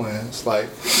no plans. Like,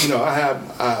 you know, I had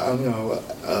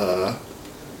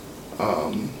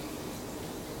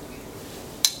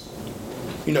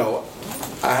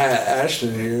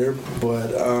Ashton here,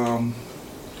 but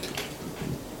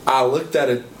I looked at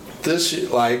it this year,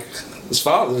 like, it's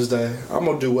Father's Day. I'm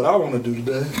gonna do what I want to do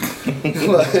today.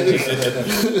 Like,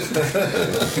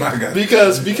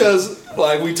 because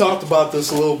like we talked about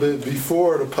this a little bit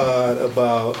before the pod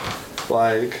about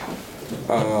like.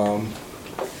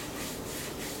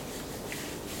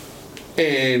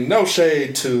 And no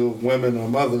shade to women or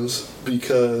mothers,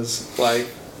 because like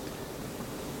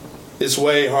it's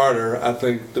way harder, I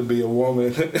think, to be a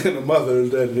woman and a mother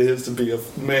than it is to be a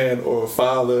man or a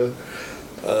father,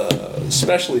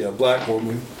 especially a black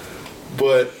woman.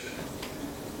 But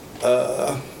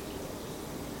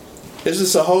it's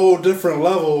just a whole different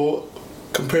level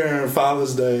comparing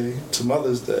Father's Day to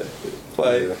Mother's Day.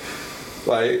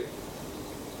 Like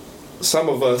some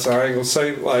of us, I ain't gonna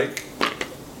say, like,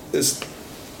 it's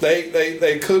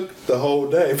they cook the whole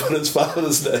day, but it's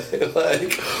Father's Day.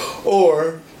 Like,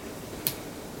 or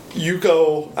you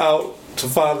go out to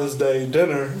Father's Day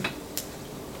dinner,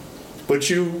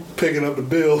 but you picking up the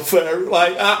bill for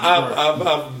like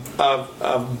I've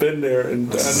been there and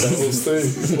done those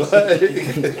things. Like,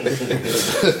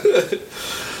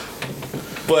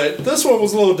 but this one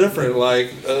was a little different.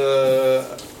 Like,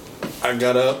 I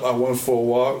got up, I went for a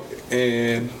walk,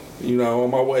 and you know, on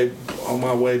my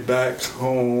way back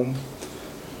home,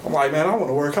 I'm like, man, I want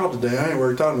to work out today. I ain't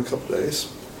worked out in a couple days.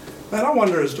 Man, I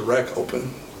wonder, is the rec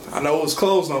open? I know it was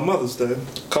closed on Mother's Day.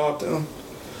 Called them.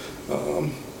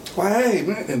 Well, hey,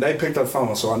 man. And they picked up the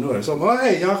phone, so I knew it. So, well,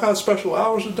 hey, y'all got special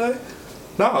hours today?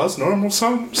 No, it's normal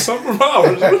summer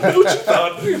hours. What you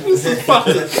thought? This is fun.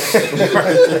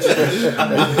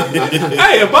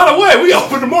 Hey, and by the way, we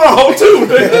open tomorrow too. I'm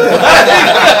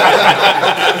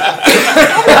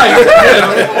like,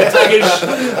 I'm taking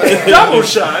double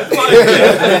shot.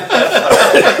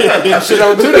 Shit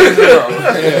on 2 days ago.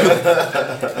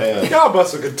 Y'all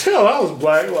must have could tell I was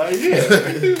black. Like, yeah,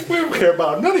 we don't care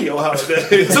about none of your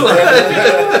holidays.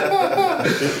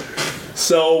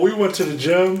 So we went to the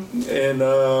gym, and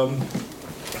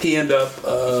he ended up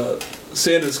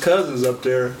seeing his cousins up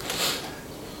there.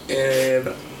 And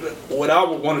what I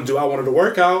would want to do, I wanted to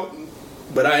work out,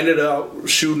 but I ended up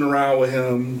shooting around with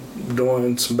him,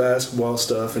 doing some basketball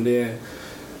stuff, and then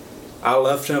I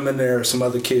left him in there. Some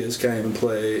other kids came and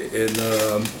played, and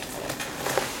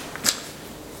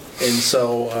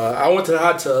so I went to the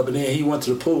hot tub, and then he went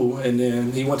to the pool, and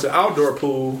then he went to the outdoor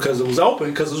pool because it was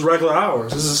open, because it was regular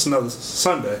hours. This is another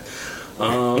Sunday.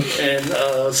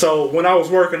 So when I was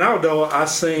working out, though, I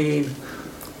seen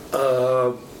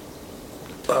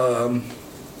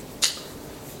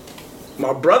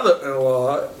my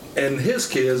brother-in-law and his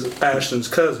kids, Ashton's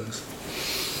cousins.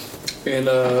 And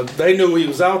they knew he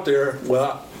was out there.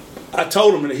 Well, I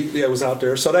told them that he was out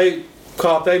there, so they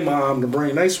called their mom to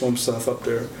bring their swim stuff up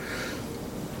there.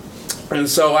 And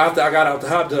so after I got out the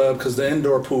hot tub, because the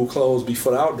indoor pool closed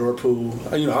before the outdoor pool,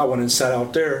 I went and sat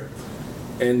out there.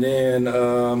 And then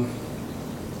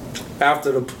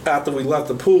after we left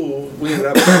the pool, we ended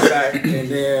up coming back, and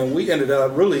then we ended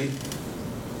up really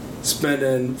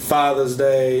spending Father's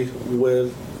Day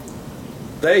with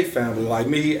their family, like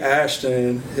me,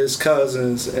 Ashton, his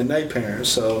cousins, and their parents.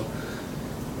 So,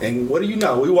 and what do you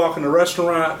know? We walk in the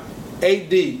restaurant 8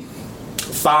 deep.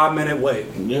 5-minute wait.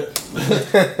 Yep.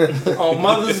 On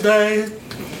Mother's Day,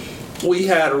 we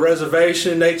had a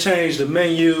reservation. They changed the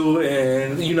menu,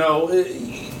 and you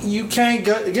can't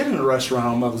get in the restaurant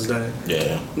on Mother's Day.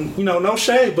 Yeah. No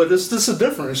shade, but it's a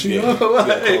difference. You know,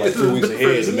 like 3 weeks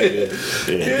ahead to make it.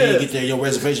 Yeah. Then you get there, your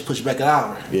reservation push you back an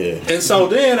hour. Yeah. And so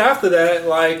then after that,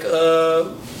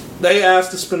 they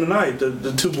asked to spend the night.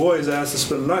 The two boys asked to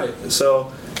spend the night.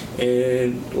 So,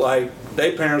 and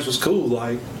their parents was cool,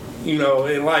 and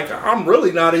I'm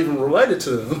really not even related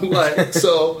to them.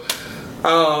 So,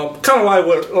 kind of like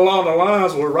what along the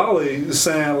lines what Raleigh is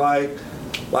saying, like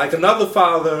another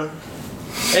father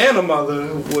and a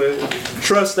mother would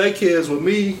trust their kids with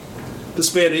me to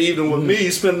spend the evening with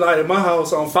me, spend the night at my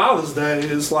house on Father's Day.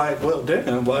 It's like, well,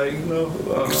 damn,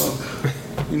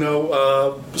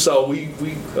 so we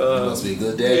must be a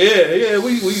good day. Yeah,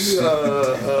 we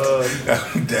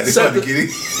Daddy trying to get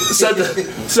it. said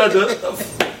the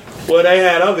well, they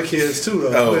had other kids too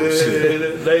though. Oh,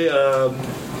 shit. They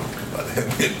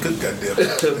Good goddamn.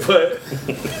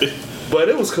 but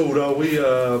it was cool though. We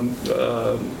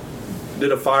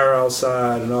did a fire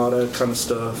outside and all that kind of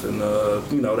stuff, and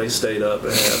they stayed up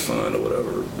and had fun or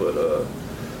whatever. But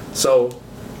so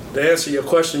to answer your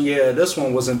question, yeah, this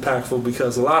one was impactful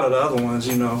because a lot of the other ones,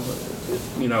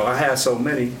 I had so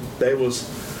many, they was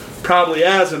probably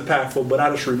as impactful, but I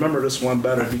just remember this one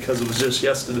better because it was just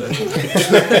yesterday.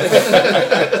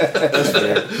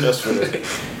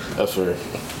 That's fair.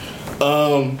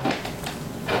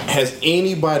 Has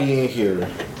anybody in here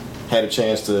had a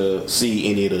chance to see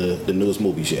any of the newest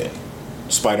movies yet?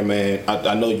 Spider-Man.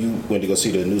 I know you went to go see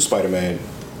the new Spider-Man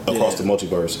Across the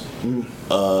Multiverse.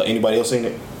 Anybody else seen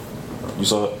it? You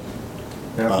saw it?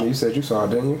 Anthony, you said you saw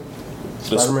it, didn't you?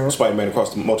 Spider-Man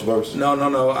Across the Multiverse?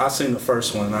 No. I seen the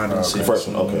first one. I didn't see the first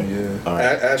one. Okay. Yeah. All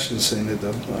right. Ashton seen it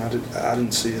though. I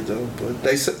didn't see it though. But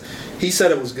he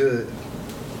said it was good.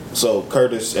 So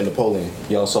Curtis and Napoleon,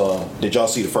 did y'all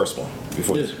see the first one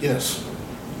before this? Yes.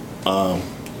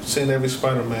 Seen every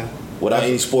Spider-Man. Without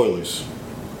any spoilers,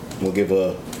 we'll give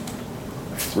a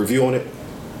review on it.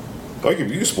 Or you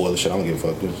can spoil the shit. I don't give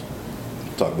a fuck. Just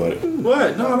talk about it.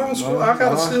 What? No, don't spoil. I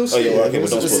gotta still see it. Okay, but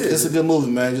don't spoil it. It's a good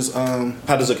movie, man. Just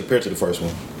how does it compare to the first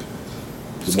one?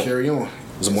 Just carry on.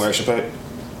 Is it more action packed?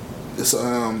 It's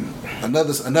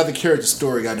another character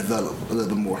story got developed a little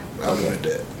bit more. I'll leave it at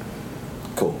that.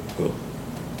 Cool.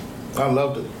 I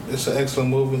loved it. It's an excellent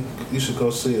movie. You should go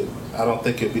see it. I don't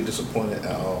think you'll be disappointed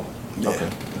at all. Yeah.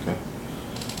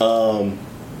 Okay.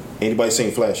 Anybody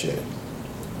seen Flash yet?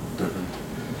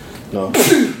 No.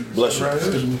 Bless you. Right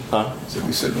here. Huh? Should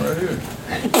be sitting right here.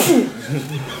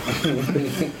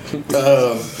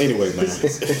 Anyway, man.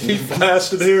 He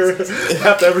flashed it here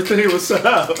after everything was set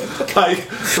up.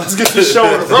 Let's get the show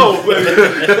on the road,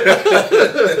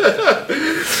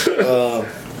 baby.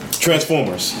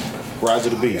 Transformers. Rise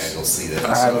of the Beast. I don't see that. I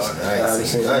haven't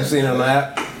seen it on the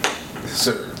app.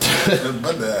 sir.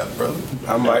 But that, brother.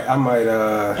 I might.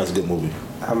 That's a good movie.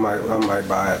 I might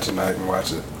buy it tonight and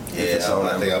watch it. Yeah,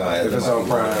 I think I might. If it's on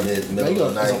Prime. Middle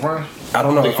of the It's on night. Prime. I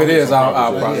don't know if it is. I'll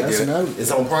probably That's get it. another.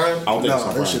 It's on Prime. I don't think it's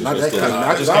on that shit Prime. not that kind of-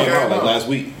 I just came out like last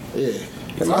week. Yeah. It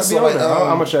I might be saw on like there.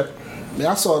 I'm gonna check.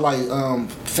 I saw like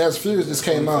Fast and Furious just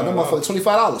came out. That motherfucker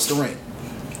 $25 to rent.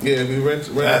 Yeah, if you rent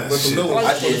That's the new shit. one.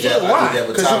 I did that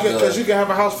with Top Gun. Because you can have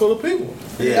a house full of people.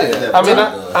 Yeah, I did that I with mean,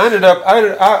 Top Gun. I ended up.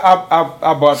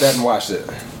 I bought that and watched it.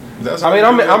 That's I mean, how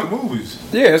I'm- they do I'm- at the movies.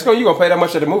 Yeah, it's gonna you gonna pay that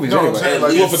much at the movies No, I'm anyway. saying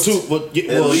like Well, for two,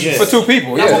 For two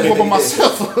people, I yeah. won't go by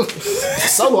myself.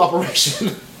 Solo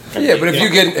operation. Yeah, but if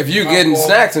you getting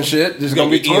snacks and shit, it's gonna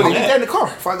be Yeah, I 20. get that in the car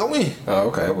if I go in. Oh,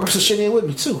 okay. Well, Bring some shit in with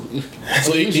me too.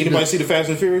 So did anybody see the Fast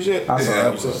and Furious yet? I saw it.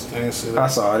 I didn't see I that.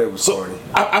 saw it. It was So corny.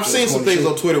 I've seen some things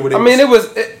on Twitter where they I mean,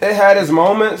 it had its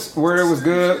moments where it was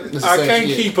good, It's the I same can't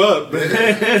shit. keep up. but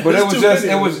it was just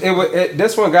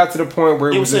this one got to the point where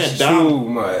it They was were just saying too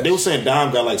Dom. much. They were saying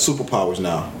Dom got like superpowers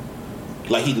now,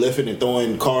 like he lifting and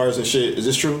throwing cars and shit. Is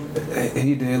this true?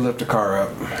 He did lift the car up.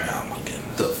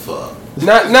 The fuck.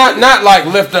 Not like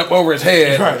lift up over his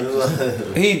head.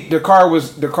 The car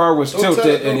was Don't tilted tell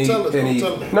it, and he don't tell it, and he.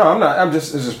 don't tell it. No, I'm not.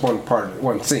 It's just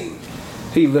one scene.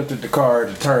 He lifted the car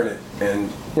to turn it, and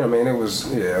you know, what I mean, it was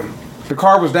the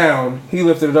car was down. He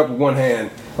lifted it up with one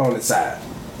hand on its side.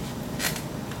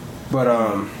 But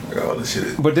All this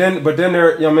shit. but then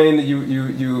there. You know what I mean,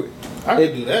 you. I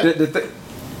could do that.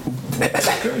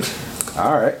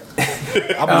 All right.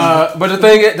 But the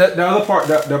thing, the other part,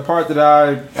 the part that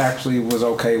I actually was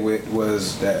okay with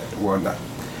was that, well, not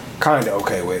kind of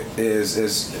okay with, is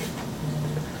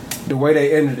the way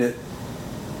they ended it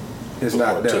is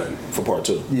not Part two. done. For part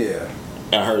two. Yeah,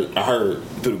 I heard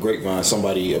through the grapevine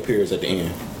somebody appears at the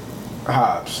end.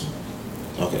 Hobbs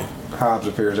Okay.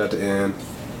 appears at the end.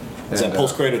 Is that And,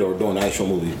 post credit or during the actual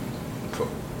movie?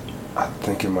 I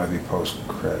think it might be post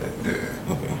credit.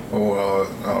 Yeah. Okay. Oh,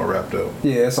 all wrapped up.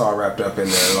 Yeah, it's all wrapped up in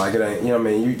there. Like it ain't. You know what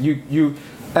I mean? You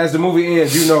as the movie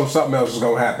ends, you know something else is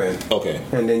gonna happen, Okay.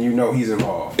 and then you know he's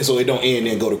involved. So it don't end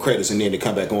and go to credits and then they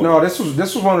come back on. No, this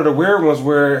was one of the weird ones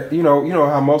where you know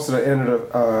how most of the end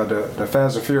of the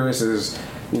Fast and Furious is,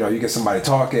 you know, you get somebody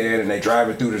talking and they drive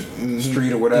it through the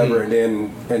street or whatever, and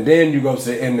then you go to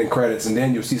the ending credits and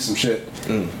then you'll see some shit.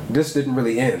 This didn't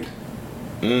really end.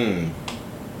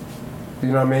 You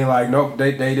know what I mean? Like, nope,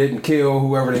 they didn't kill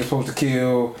whoever they were supposed to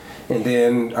kill. And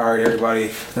then, all right,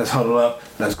 everybody, let's huddle up.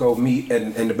 Let's go meet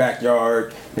in the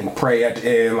backyard and pray at the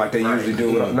end like they usually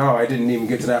do. No, I didn't even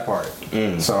get to that part.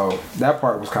 So that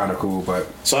part was kind of cool. But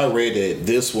So I read that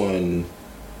this one,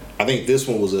 I think this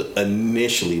one was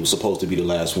initially was supposed to be the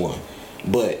last one,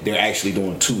 but they're actually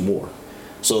doing two more.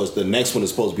 So it's the next one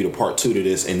is supposed to be the part two to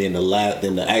this, and then the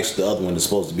other one is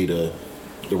supposed to be the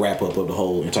wrap up of the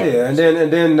whole entire. yeah, and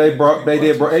then they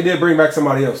did bring back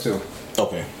somebody else too.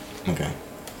 Okay.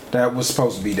 That was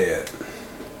supposed to be dead.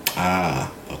 Ah.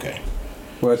 Okay.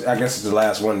 But I guess it's the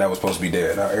last one that was supposed to be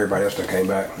dead. Now everybody else that came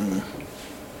back,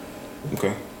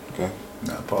 Okay.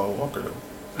 Not Paul Walker though.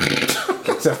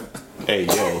 except Hey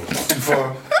yo. Too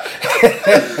far.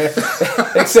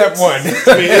 except one. I mean,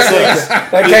 it's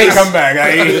That can't come back.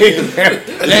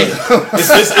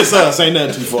 it's us. Ain't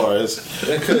nothing too far.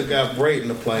 They could have got Braden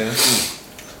to play him.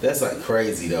 That's like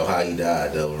crazy though how he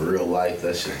died though. In real life,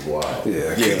 that shit's wild.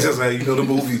 Yeah. Just how you know the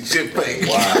movie shit fake.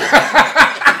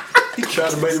 He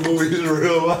tried to make the movie in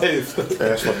real life.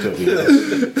 That's fucked up.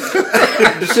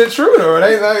 The shit true though. It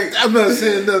ain't like I'm not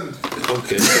saying nothing.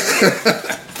 Okay.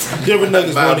 Denver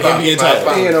Nuggets won the NBA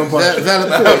title. he ain't on point.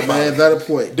 Valid point, man. Valid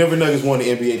point. Denver Nuggets won the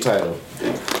NBA title.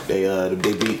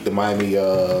 They beat the Miami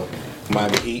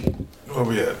Heat. Where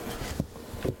we at?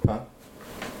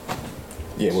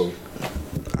 Yeah, well,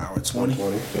 Hour 20.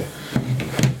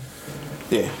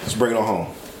 yeah. Let's bring it on home.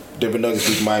 Denver Nuggets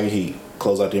beat the Miami Heat.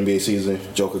 Close out the NBA season.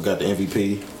 Joker got the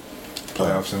MVP.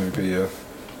 Playoffs MVP, yeah.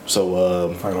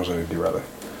 So Finals MVP rather.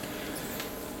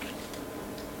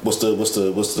 what's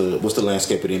the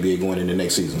landscape of the NBA going in the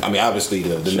next season? I mean, obviously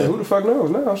the Shit, who the fuck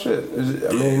knows? No shit.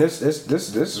 I mean, this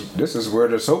is where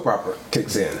the soap opera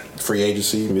kicks in. free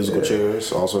agency, musical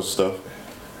chairs, all sorts of stuff.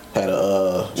 Had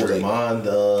a Draymond.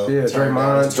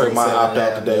 Draymond opt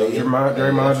out today.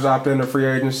 Draymond just opted into free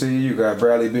agency. You got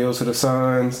Bradley Beal to the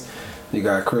Suns. You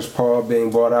got Chris Paul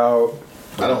being bought out.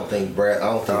 I don't think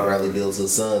Bradley Beal to the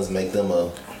Suns make them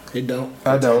a. It don't.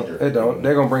 It don't.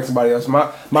 They're gonna bring somebody else.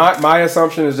 My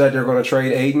assumption is that they're gonna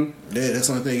trade Aiden Yeah, that's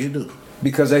the only thing you do.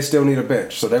 because they still need a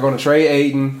bench. So they're gonna trade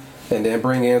Aiden and then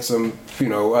bring in some,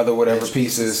 other whatever bench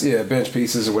pieces. Yeah, bench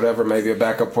pieces or whatever. Maybe a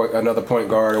backup point, another point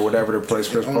guard or whatever to replace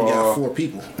Chris Only got Paul. 4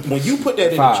 people. When you put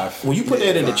that Five.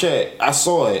 in the chat, I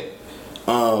saw it.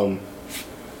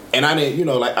 And I didn't,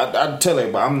 like I tell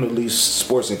everybody, I'm the least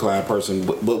sports inclined person.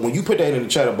 But when you put that in the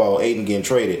chat about Aiden getting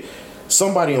traded,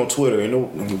 somebody on Twitter,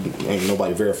 ain't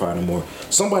nobody verified anymore.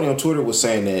 Somebody on Twitter was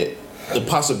saying that the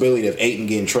possibility of Aiden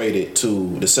getting traded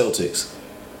to the Celtics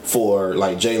for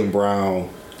like Jaylen Brown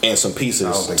and some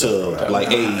pieces to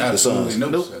aid the Suns. No,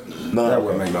 that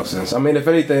wouldn't make no sense. I mean, if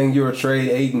anything, you would trade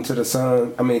Aiden to the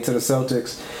to the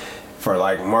Celtics for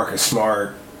like Marcus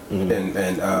Smart. And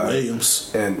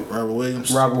Williams and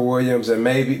Robert Williams, and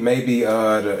maybe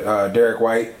Derek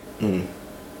White,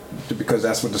 because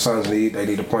that's what the Suns need. They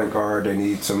need a point guard. They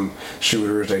need some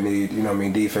shooters. They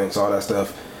need defense, all that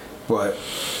stuff. But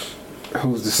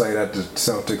who's to say that the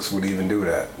Celtics would even do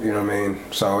that? You know what I mean?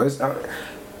 So it's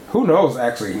who knows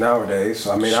actually nowadays.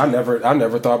 I mean, I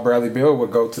never thought Bradley Beal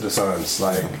would go to the Suns.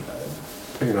 Like,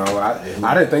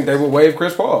 I didn't think they would waive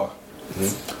Chris Paul.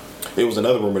 Mm-hmm. It was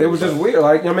another rumor. It was just weird,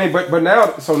 like but now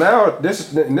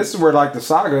this is where like the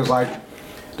saga is like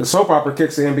the soap opera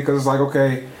kicks in, because it's like,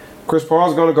 okay, Chris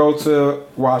Paul's going to go to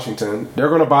Washington. They're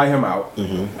going to buy him out, and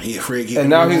now he's free. And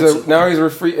now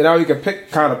he can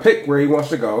pick where he wants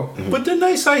to go. Mm-hmm. But didn't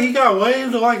they say he got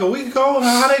waived like a week ago?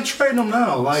 How they trading him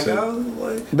now? They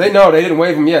didn't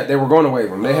waive him yet. They were going to waive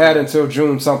him. They had until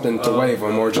June something to waive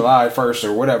him, or July 1st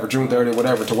or whatever, June 30th,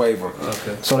 whatever, to waive him.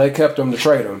 Okay. So they kept him to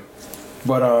trade him.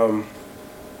 But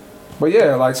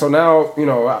yeah, like, so now,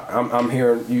 I'm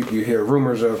hearing, you hear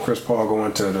rumors of Chris Paul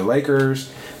going to the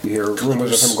Lakers. You hear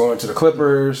rumors of him going to the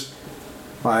Clippers.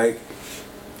 Like,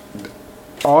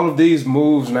 all of these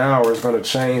moves now are going to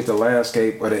change the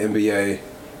landscape of the NBA.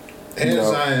 And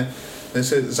Zion. They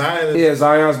said Zion. Yeah,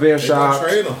 Zion's being shopped.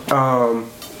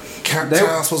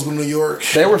 Captain supposed to go to New York.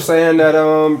 They were saying that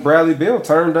Bradley Beal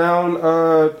turned down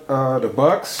the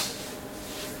Bucks,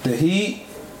 the Heat,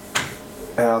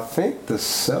 and I think the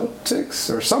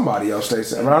Celtics or somebody else. They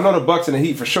said, I know the Bucks and the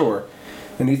Heat for sure,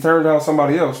 and he turned down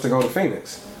somebody else to go to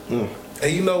Phoenix. And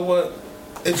you know what?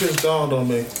 It just dawned on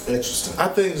me. Interesting. I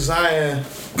think Zion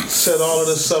set all of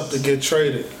this up to get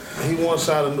traded. He wants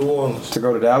out of New Orleans. To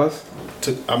go to Dallas?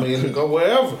 To go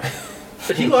wherever.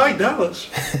 He like Dallas.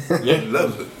 Yeah, he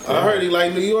loves it. I heard he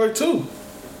like New York too.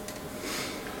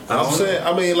 I'm saying,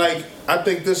 I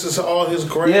think this is all his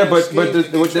grand. Yeah, but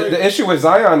the issue with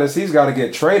Zion is he's got to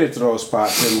get traded to those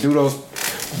spots and do those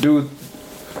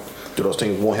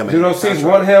teams want him. Do those teams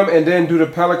want him, and then do the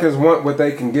Pelicans want what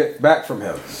they can get back from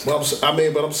him? But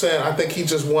I'm saying I think he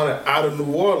just wanted out of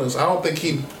New Orleans. I don't think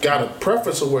he got a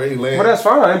preference of where he landed. Well, that's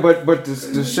fine, but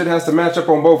the shit has to match up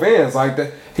on both ends. Like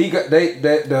the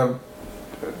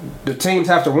teams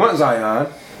have to want Zion,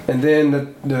 and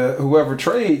then the whoever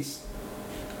trades.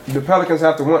 The Pelicans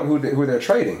have to want who they're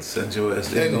trading. Send your ass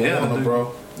there,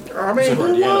 bro. I mean,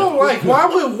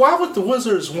 why would the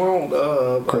Wizards want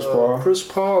Chris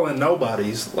Paul and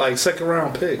nobody's like second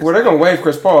round picks? Well, they're gonna waive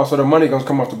Chris Paul, so the money gonna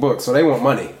come off the books. So they want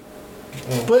money.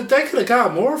 But they could have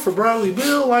got more for Bradley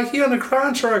Beal. Like, he under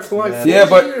contract for like 4 years.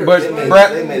 But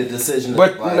they made a decision.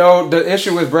 But no, the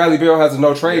issue is Bradley Beal has a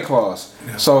no trade clause,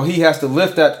 so he has to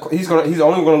lift that. He's only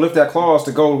going to lift that clause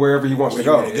to go wherever he wants to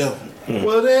go.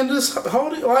 Well, then just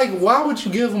hold it. Like, why would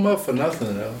you give him up for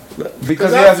nothing though?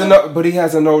 Because he has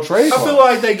a no trade clause. I feel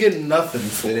like they get nothing.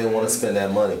 They didn't want to spend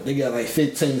that money. They got like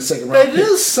 15 second round. They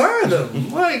just signed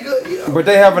him. Like, but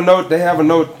they have a no. They have a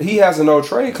no. He has a no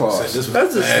trade clause. That's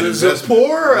just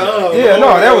poor. It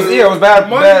was bad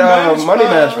money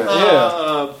management.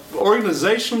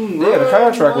 Organization. Yeah, the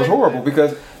contract was horrible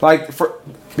because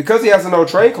he has a no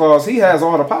trade clause. He has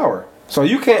all the power, so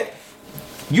you can't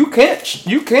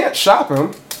shop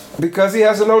him because he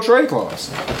has a no trade clause.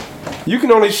 You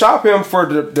can only shop him for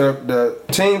the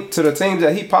team to the team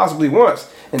that he possibly wants,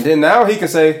 and then now he can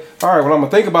say, "All right, well, I'm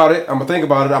gonna think about it.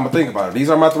 These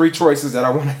are my 3 choices that I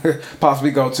want to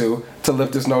possibly go to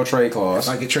lift this no trade clause."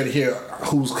 If I get traded here,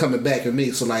 who's coming back with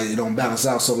me? So like it don't balance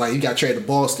out. So like you got traded to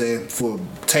Boston for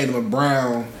Tatum and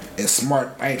Brown and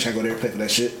Smart. I ain't trying to go there and play for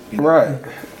that shit. Right.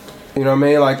 You know what I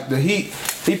mean? Like the Heat,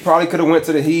 he probably could have went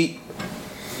to the Heat.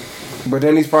 But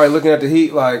then he's probably looking at the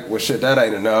Heat like, well, shit, that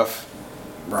ain't enough,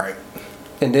 right?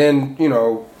 And then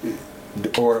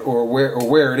or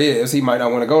where it is, he might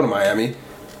not want to go to Miami,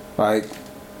 like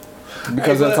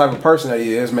because of the type of person that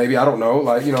he is. Maybe, I don't know,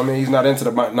 like, you know what I mean, he's not into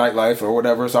the nightlife or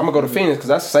whatever. So I'm gonna go to Phoenix because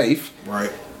that's safe,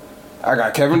 right? I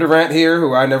got Kevin Durant here,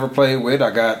 who I never played with.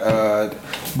 I got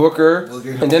Booker,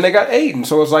 and then they got Aiden.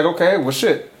 So it's like, okay, well,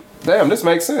 shit, damn, this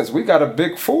makes sense. We got a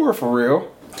big 4 for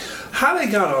real. How they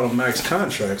got all the max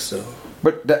contracts though?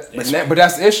 But that's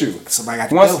the issue. Somebody got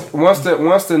to once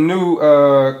the new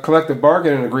collective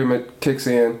bargaining agreement kicks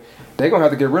in, they're gonna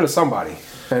have to get rid of somebody,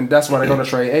 and that's why they're gonna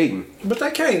trade Aiden. But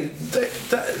they can't.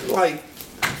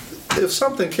 if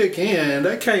something kick in,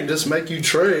 they can't just make you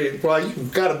trade. Well, it's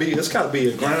got to be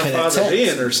a grandfather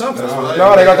in or something.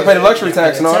 No, they got to pay the luxury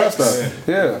tax and all that stuff.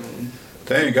 Yeah.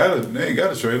 They ain't got to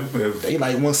trade them. They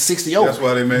like 160 over. That's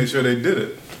why they made sure they did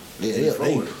it. Yeah,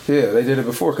 they did it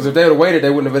before. Because if they would have waited, they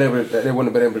wouldn't have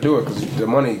been able to do it. Because the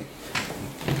money,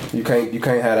 you can't have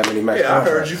that many max. Yeah, I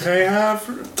heard you can't have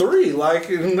 3. Like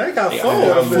they got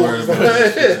 4.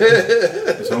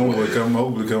 His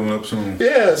homeboy coming up soon.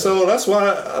 Yeah, so that's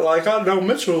why, like, I know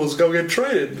Mitchell was gonna get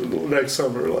traded next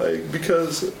summer, like,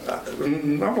 because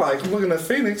I'm looking at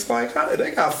Phoenix, like,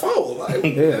 they got 4, like.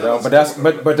 Yeah,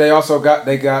 but they also got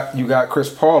Chris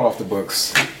Paul off the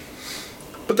books.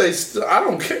 But I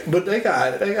don't care. But they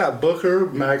got Booker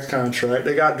max contract.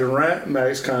 They got Durant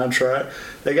max contract.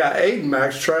 They got Aiden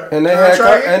max contract. And they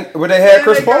had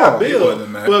Chris Paul.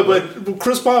 But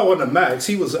Chris Paul wasn't a max.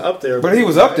 He was up there. But he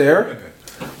was up there.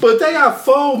 But they got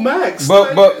full max.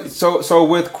 So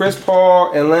with Chris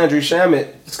Paul and Landry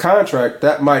Shamit's contract,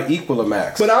 that might equal a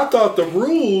max. But I thought the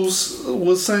rules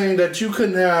was saying that you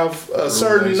couldn't have a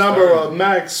certain number of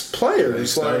max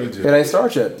players. It ain't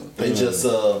start yet. They just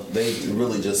they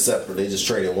really just separate. They just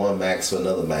traded one max for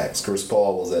another max. Chris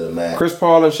Paul was at a max. Chris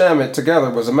Paul and Shamit together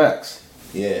was a max.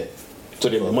 Yeah. So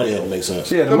the money don't make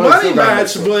sense. Yeah, the money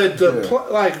match, but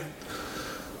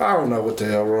I don't know what the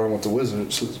hell wrong with the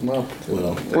Wizards.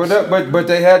 But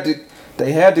they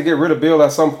had to get rid of Bill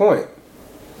at some point.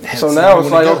 So now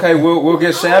it's like, okay, we'll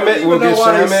get Shamit. We'll get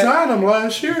Shamit. They signed him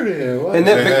last year. Then and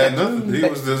they had nothing. He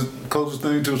was the closest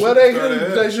thing to. Well, they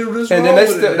should just. And then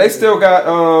they still got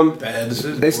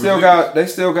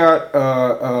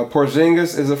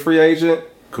Porzingis is a free agent.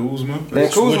 Kuzma.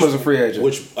 And Kuzma's a free agent.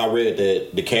 Which I read that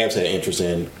the Cavs had interest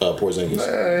in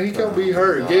Porzingis. He gonna be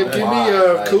hurt. Give me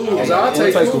Kuzma. I'll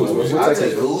take Kuzma. I'll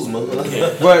take Kuzma.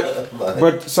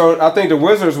 But so I think the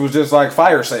Wizards was just like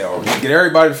fire sale. Get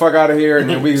everybody the fuck out of here, and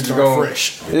then we just go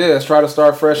fresh. Yeah, let's try to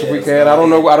start fresh if we can. I don't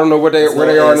know where they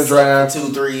are in the draft.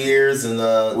 2-3 years and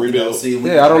rebuild.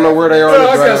 I don't know where they are in the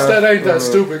draft. I guess that ain't that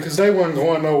stupid because they wasn't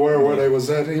going nowhere where they was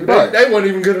at. They wasn't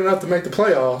even good enough to make the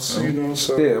playoffs.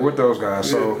 So yeah, with those guys.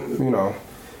 So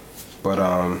but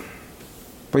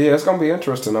yeah, it's gonna be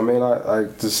interesting. I mean, I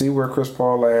to see where Chris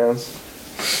Paul lands,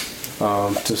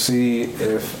 to see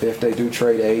if they do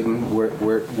trade Aiden,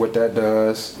 what that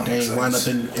does. They ain't wind up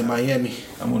in Miami.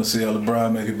 I want to see how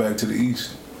LeBron make it back to the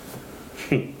East.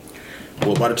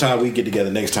 Well, by the time we get together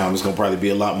next time, it's gonna probably be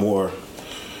a lot more.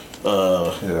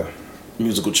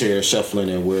 Musical chairs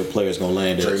shuffling and where players gonna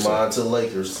land. Draymond to the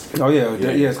Lakers. Oh yeah,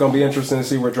 it's gonna be interesting to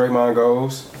see where Draymond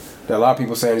goes. There are a lot of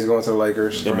people saying he's going to the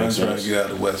Lakers. Brian's trying to get out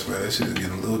of the West, man. That shit is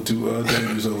getting a little too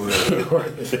dangerous over there.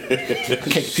 Can't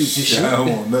compute this shit. I don't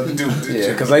want nothing to do with this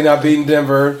shit. Because they not beating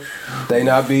Denver. They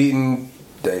not beating.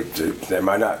 They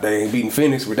might not. They ain't beating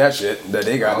Phoenix with that shit that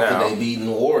they got now. They beating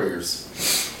the Warriors.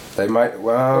 They might. The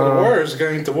Warriors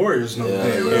ain't the Warriors no more.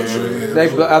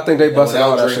 I think they busted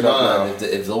all that shit up now.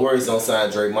 If the Warriors don't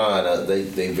sign Draymond,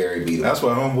 they very beat them. That's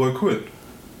why homeboy quit.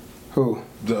 Who?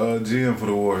 The GM for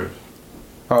the Warriors.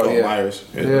 Oh yeah. Myers.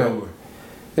 Yeah,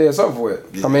 it's over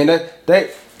with. Yeah. I mean,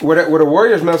 where the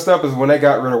Warriors messed up is when they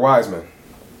got rid of Wiseman.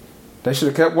 They should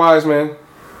have kept Wiseman,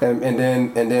 and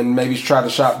then maybe tried to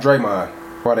shop Draymond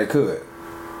while they could.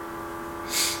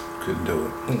 Couldn't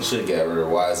do it. Should have got rid of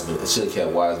Wiseman. It should have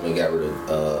kept Wiseman. Got rid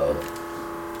of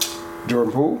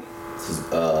Jordan Poole.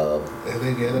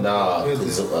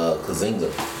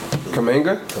 Kazinga.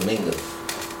 Kaminga.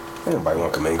 Anybody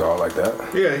want Kaminga all like that?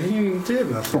 Yeah, he did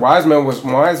nothing. Wiseman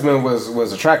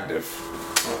was attractive.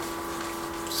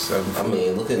 I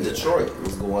mean, look at Detroit.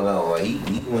 What's going on? Like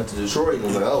he went to Detroit and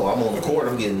was like, "Oh, I'm on the court.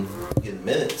 I'm getting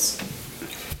minutes.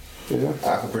 Yeah,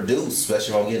 I can produce,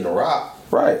 especially if I'm getting the rock."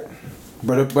 Right.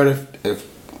 But if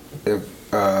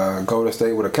Golden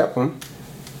State would have kept him,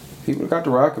 he would have got the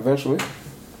rock eventually.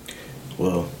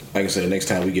 Well, like I said, next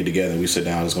time we get together and we sit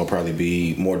down, it's gonna probably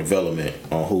be more development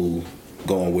on who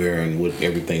going where and what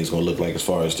everything's going to look like as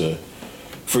far as the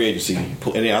free agency.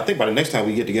 And then I think by the next time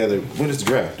we get together, when is the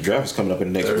draft? The draft is coming up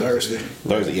in the next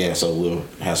Thursday, yeah, so we'll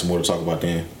have some more to talk about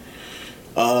then.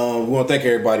 We want to thank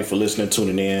everybody for listening,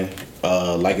 tuning in,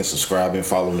 liking, subscribing,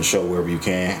 following the show wherever you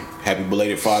can. Happy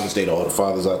belated Father's Day to all the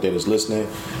fathers out there that's listening.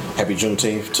 Happy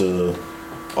Juneteenth to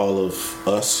all of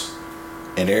us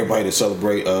and everybody that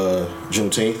celebrate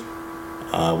Juneteenth.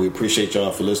 We appreciate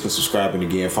y'all for listening, subscribing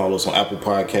again. Follow us on Apple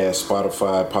Podcasts,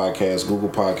 Spotify Podcasts, Google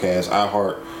Podcasts,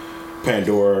 iHeart,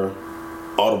 Pandora,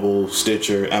 Audible,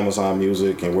 Stitcher, Amazon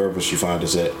Music, and wherever you find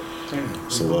us at.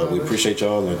 So we appreciate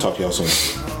y'all and talk to y'all soon.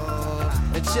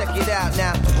 And check it out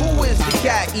now. Who is the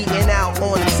cat eating out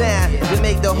on the town to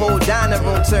make the whole dining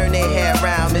room turn their head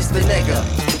round? Mr. Nigga.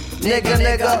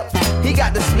 Nigga. He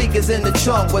got the speakers in the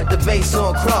trunk with the bass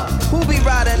on crump. Who be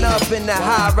riding up in the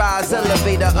high-rise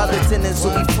elevator? Other tenants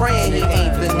who be praying he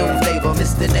ain't the new labor,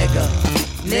 Mr. Nigga.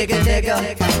 Nigga.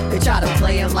 They try to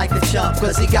play him like a chump,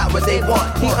 cause he got what they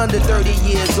want. He under 30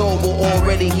 years old, but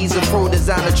already he's a pro.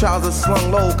 Designer trousers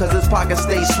slung low, cause his pockets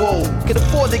stay swole. Can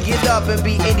afford to get up and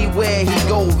be anywhere he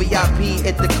go. VIP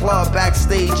at the club,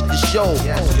 backstage, the show.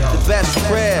 The best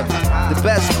crib, the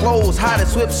best clothes,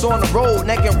 hottest whips on the road,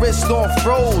 neck and wrist on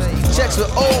froze. Checks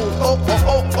with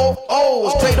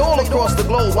O's, straight all across the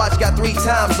globe. Watch got 3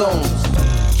 time zones.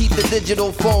 Keep the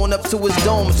digital phone up to his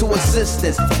dome, 2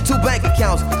 assistants, 2 bank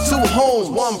accounts, 2 homes,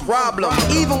 1 problem.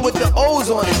 Even with the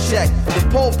O's on his check, the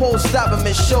po stop him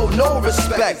and show no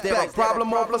respect. There a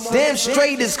problem? Damn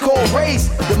straight is called race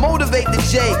to motivate the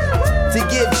J to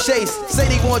give chase. Say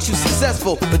they want you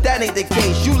successful, but that ain't the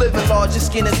case. You living large, your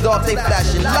skin is dark, they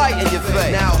flashing light in your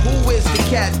face. Now who is the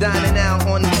cat dining out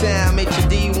on the town?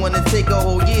 HD wanna take a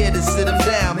whole year to sit him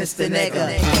down, Mr.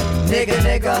 Nigga.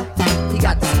 He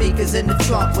got the speakers in the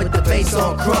trunk with the bass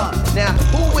on crump. Now,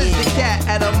 who is the cat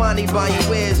at Armani buying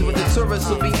wares with the tourists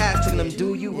who be asking them,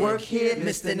 do you work here,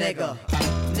 Mr. Nigga?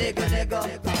 Nigga.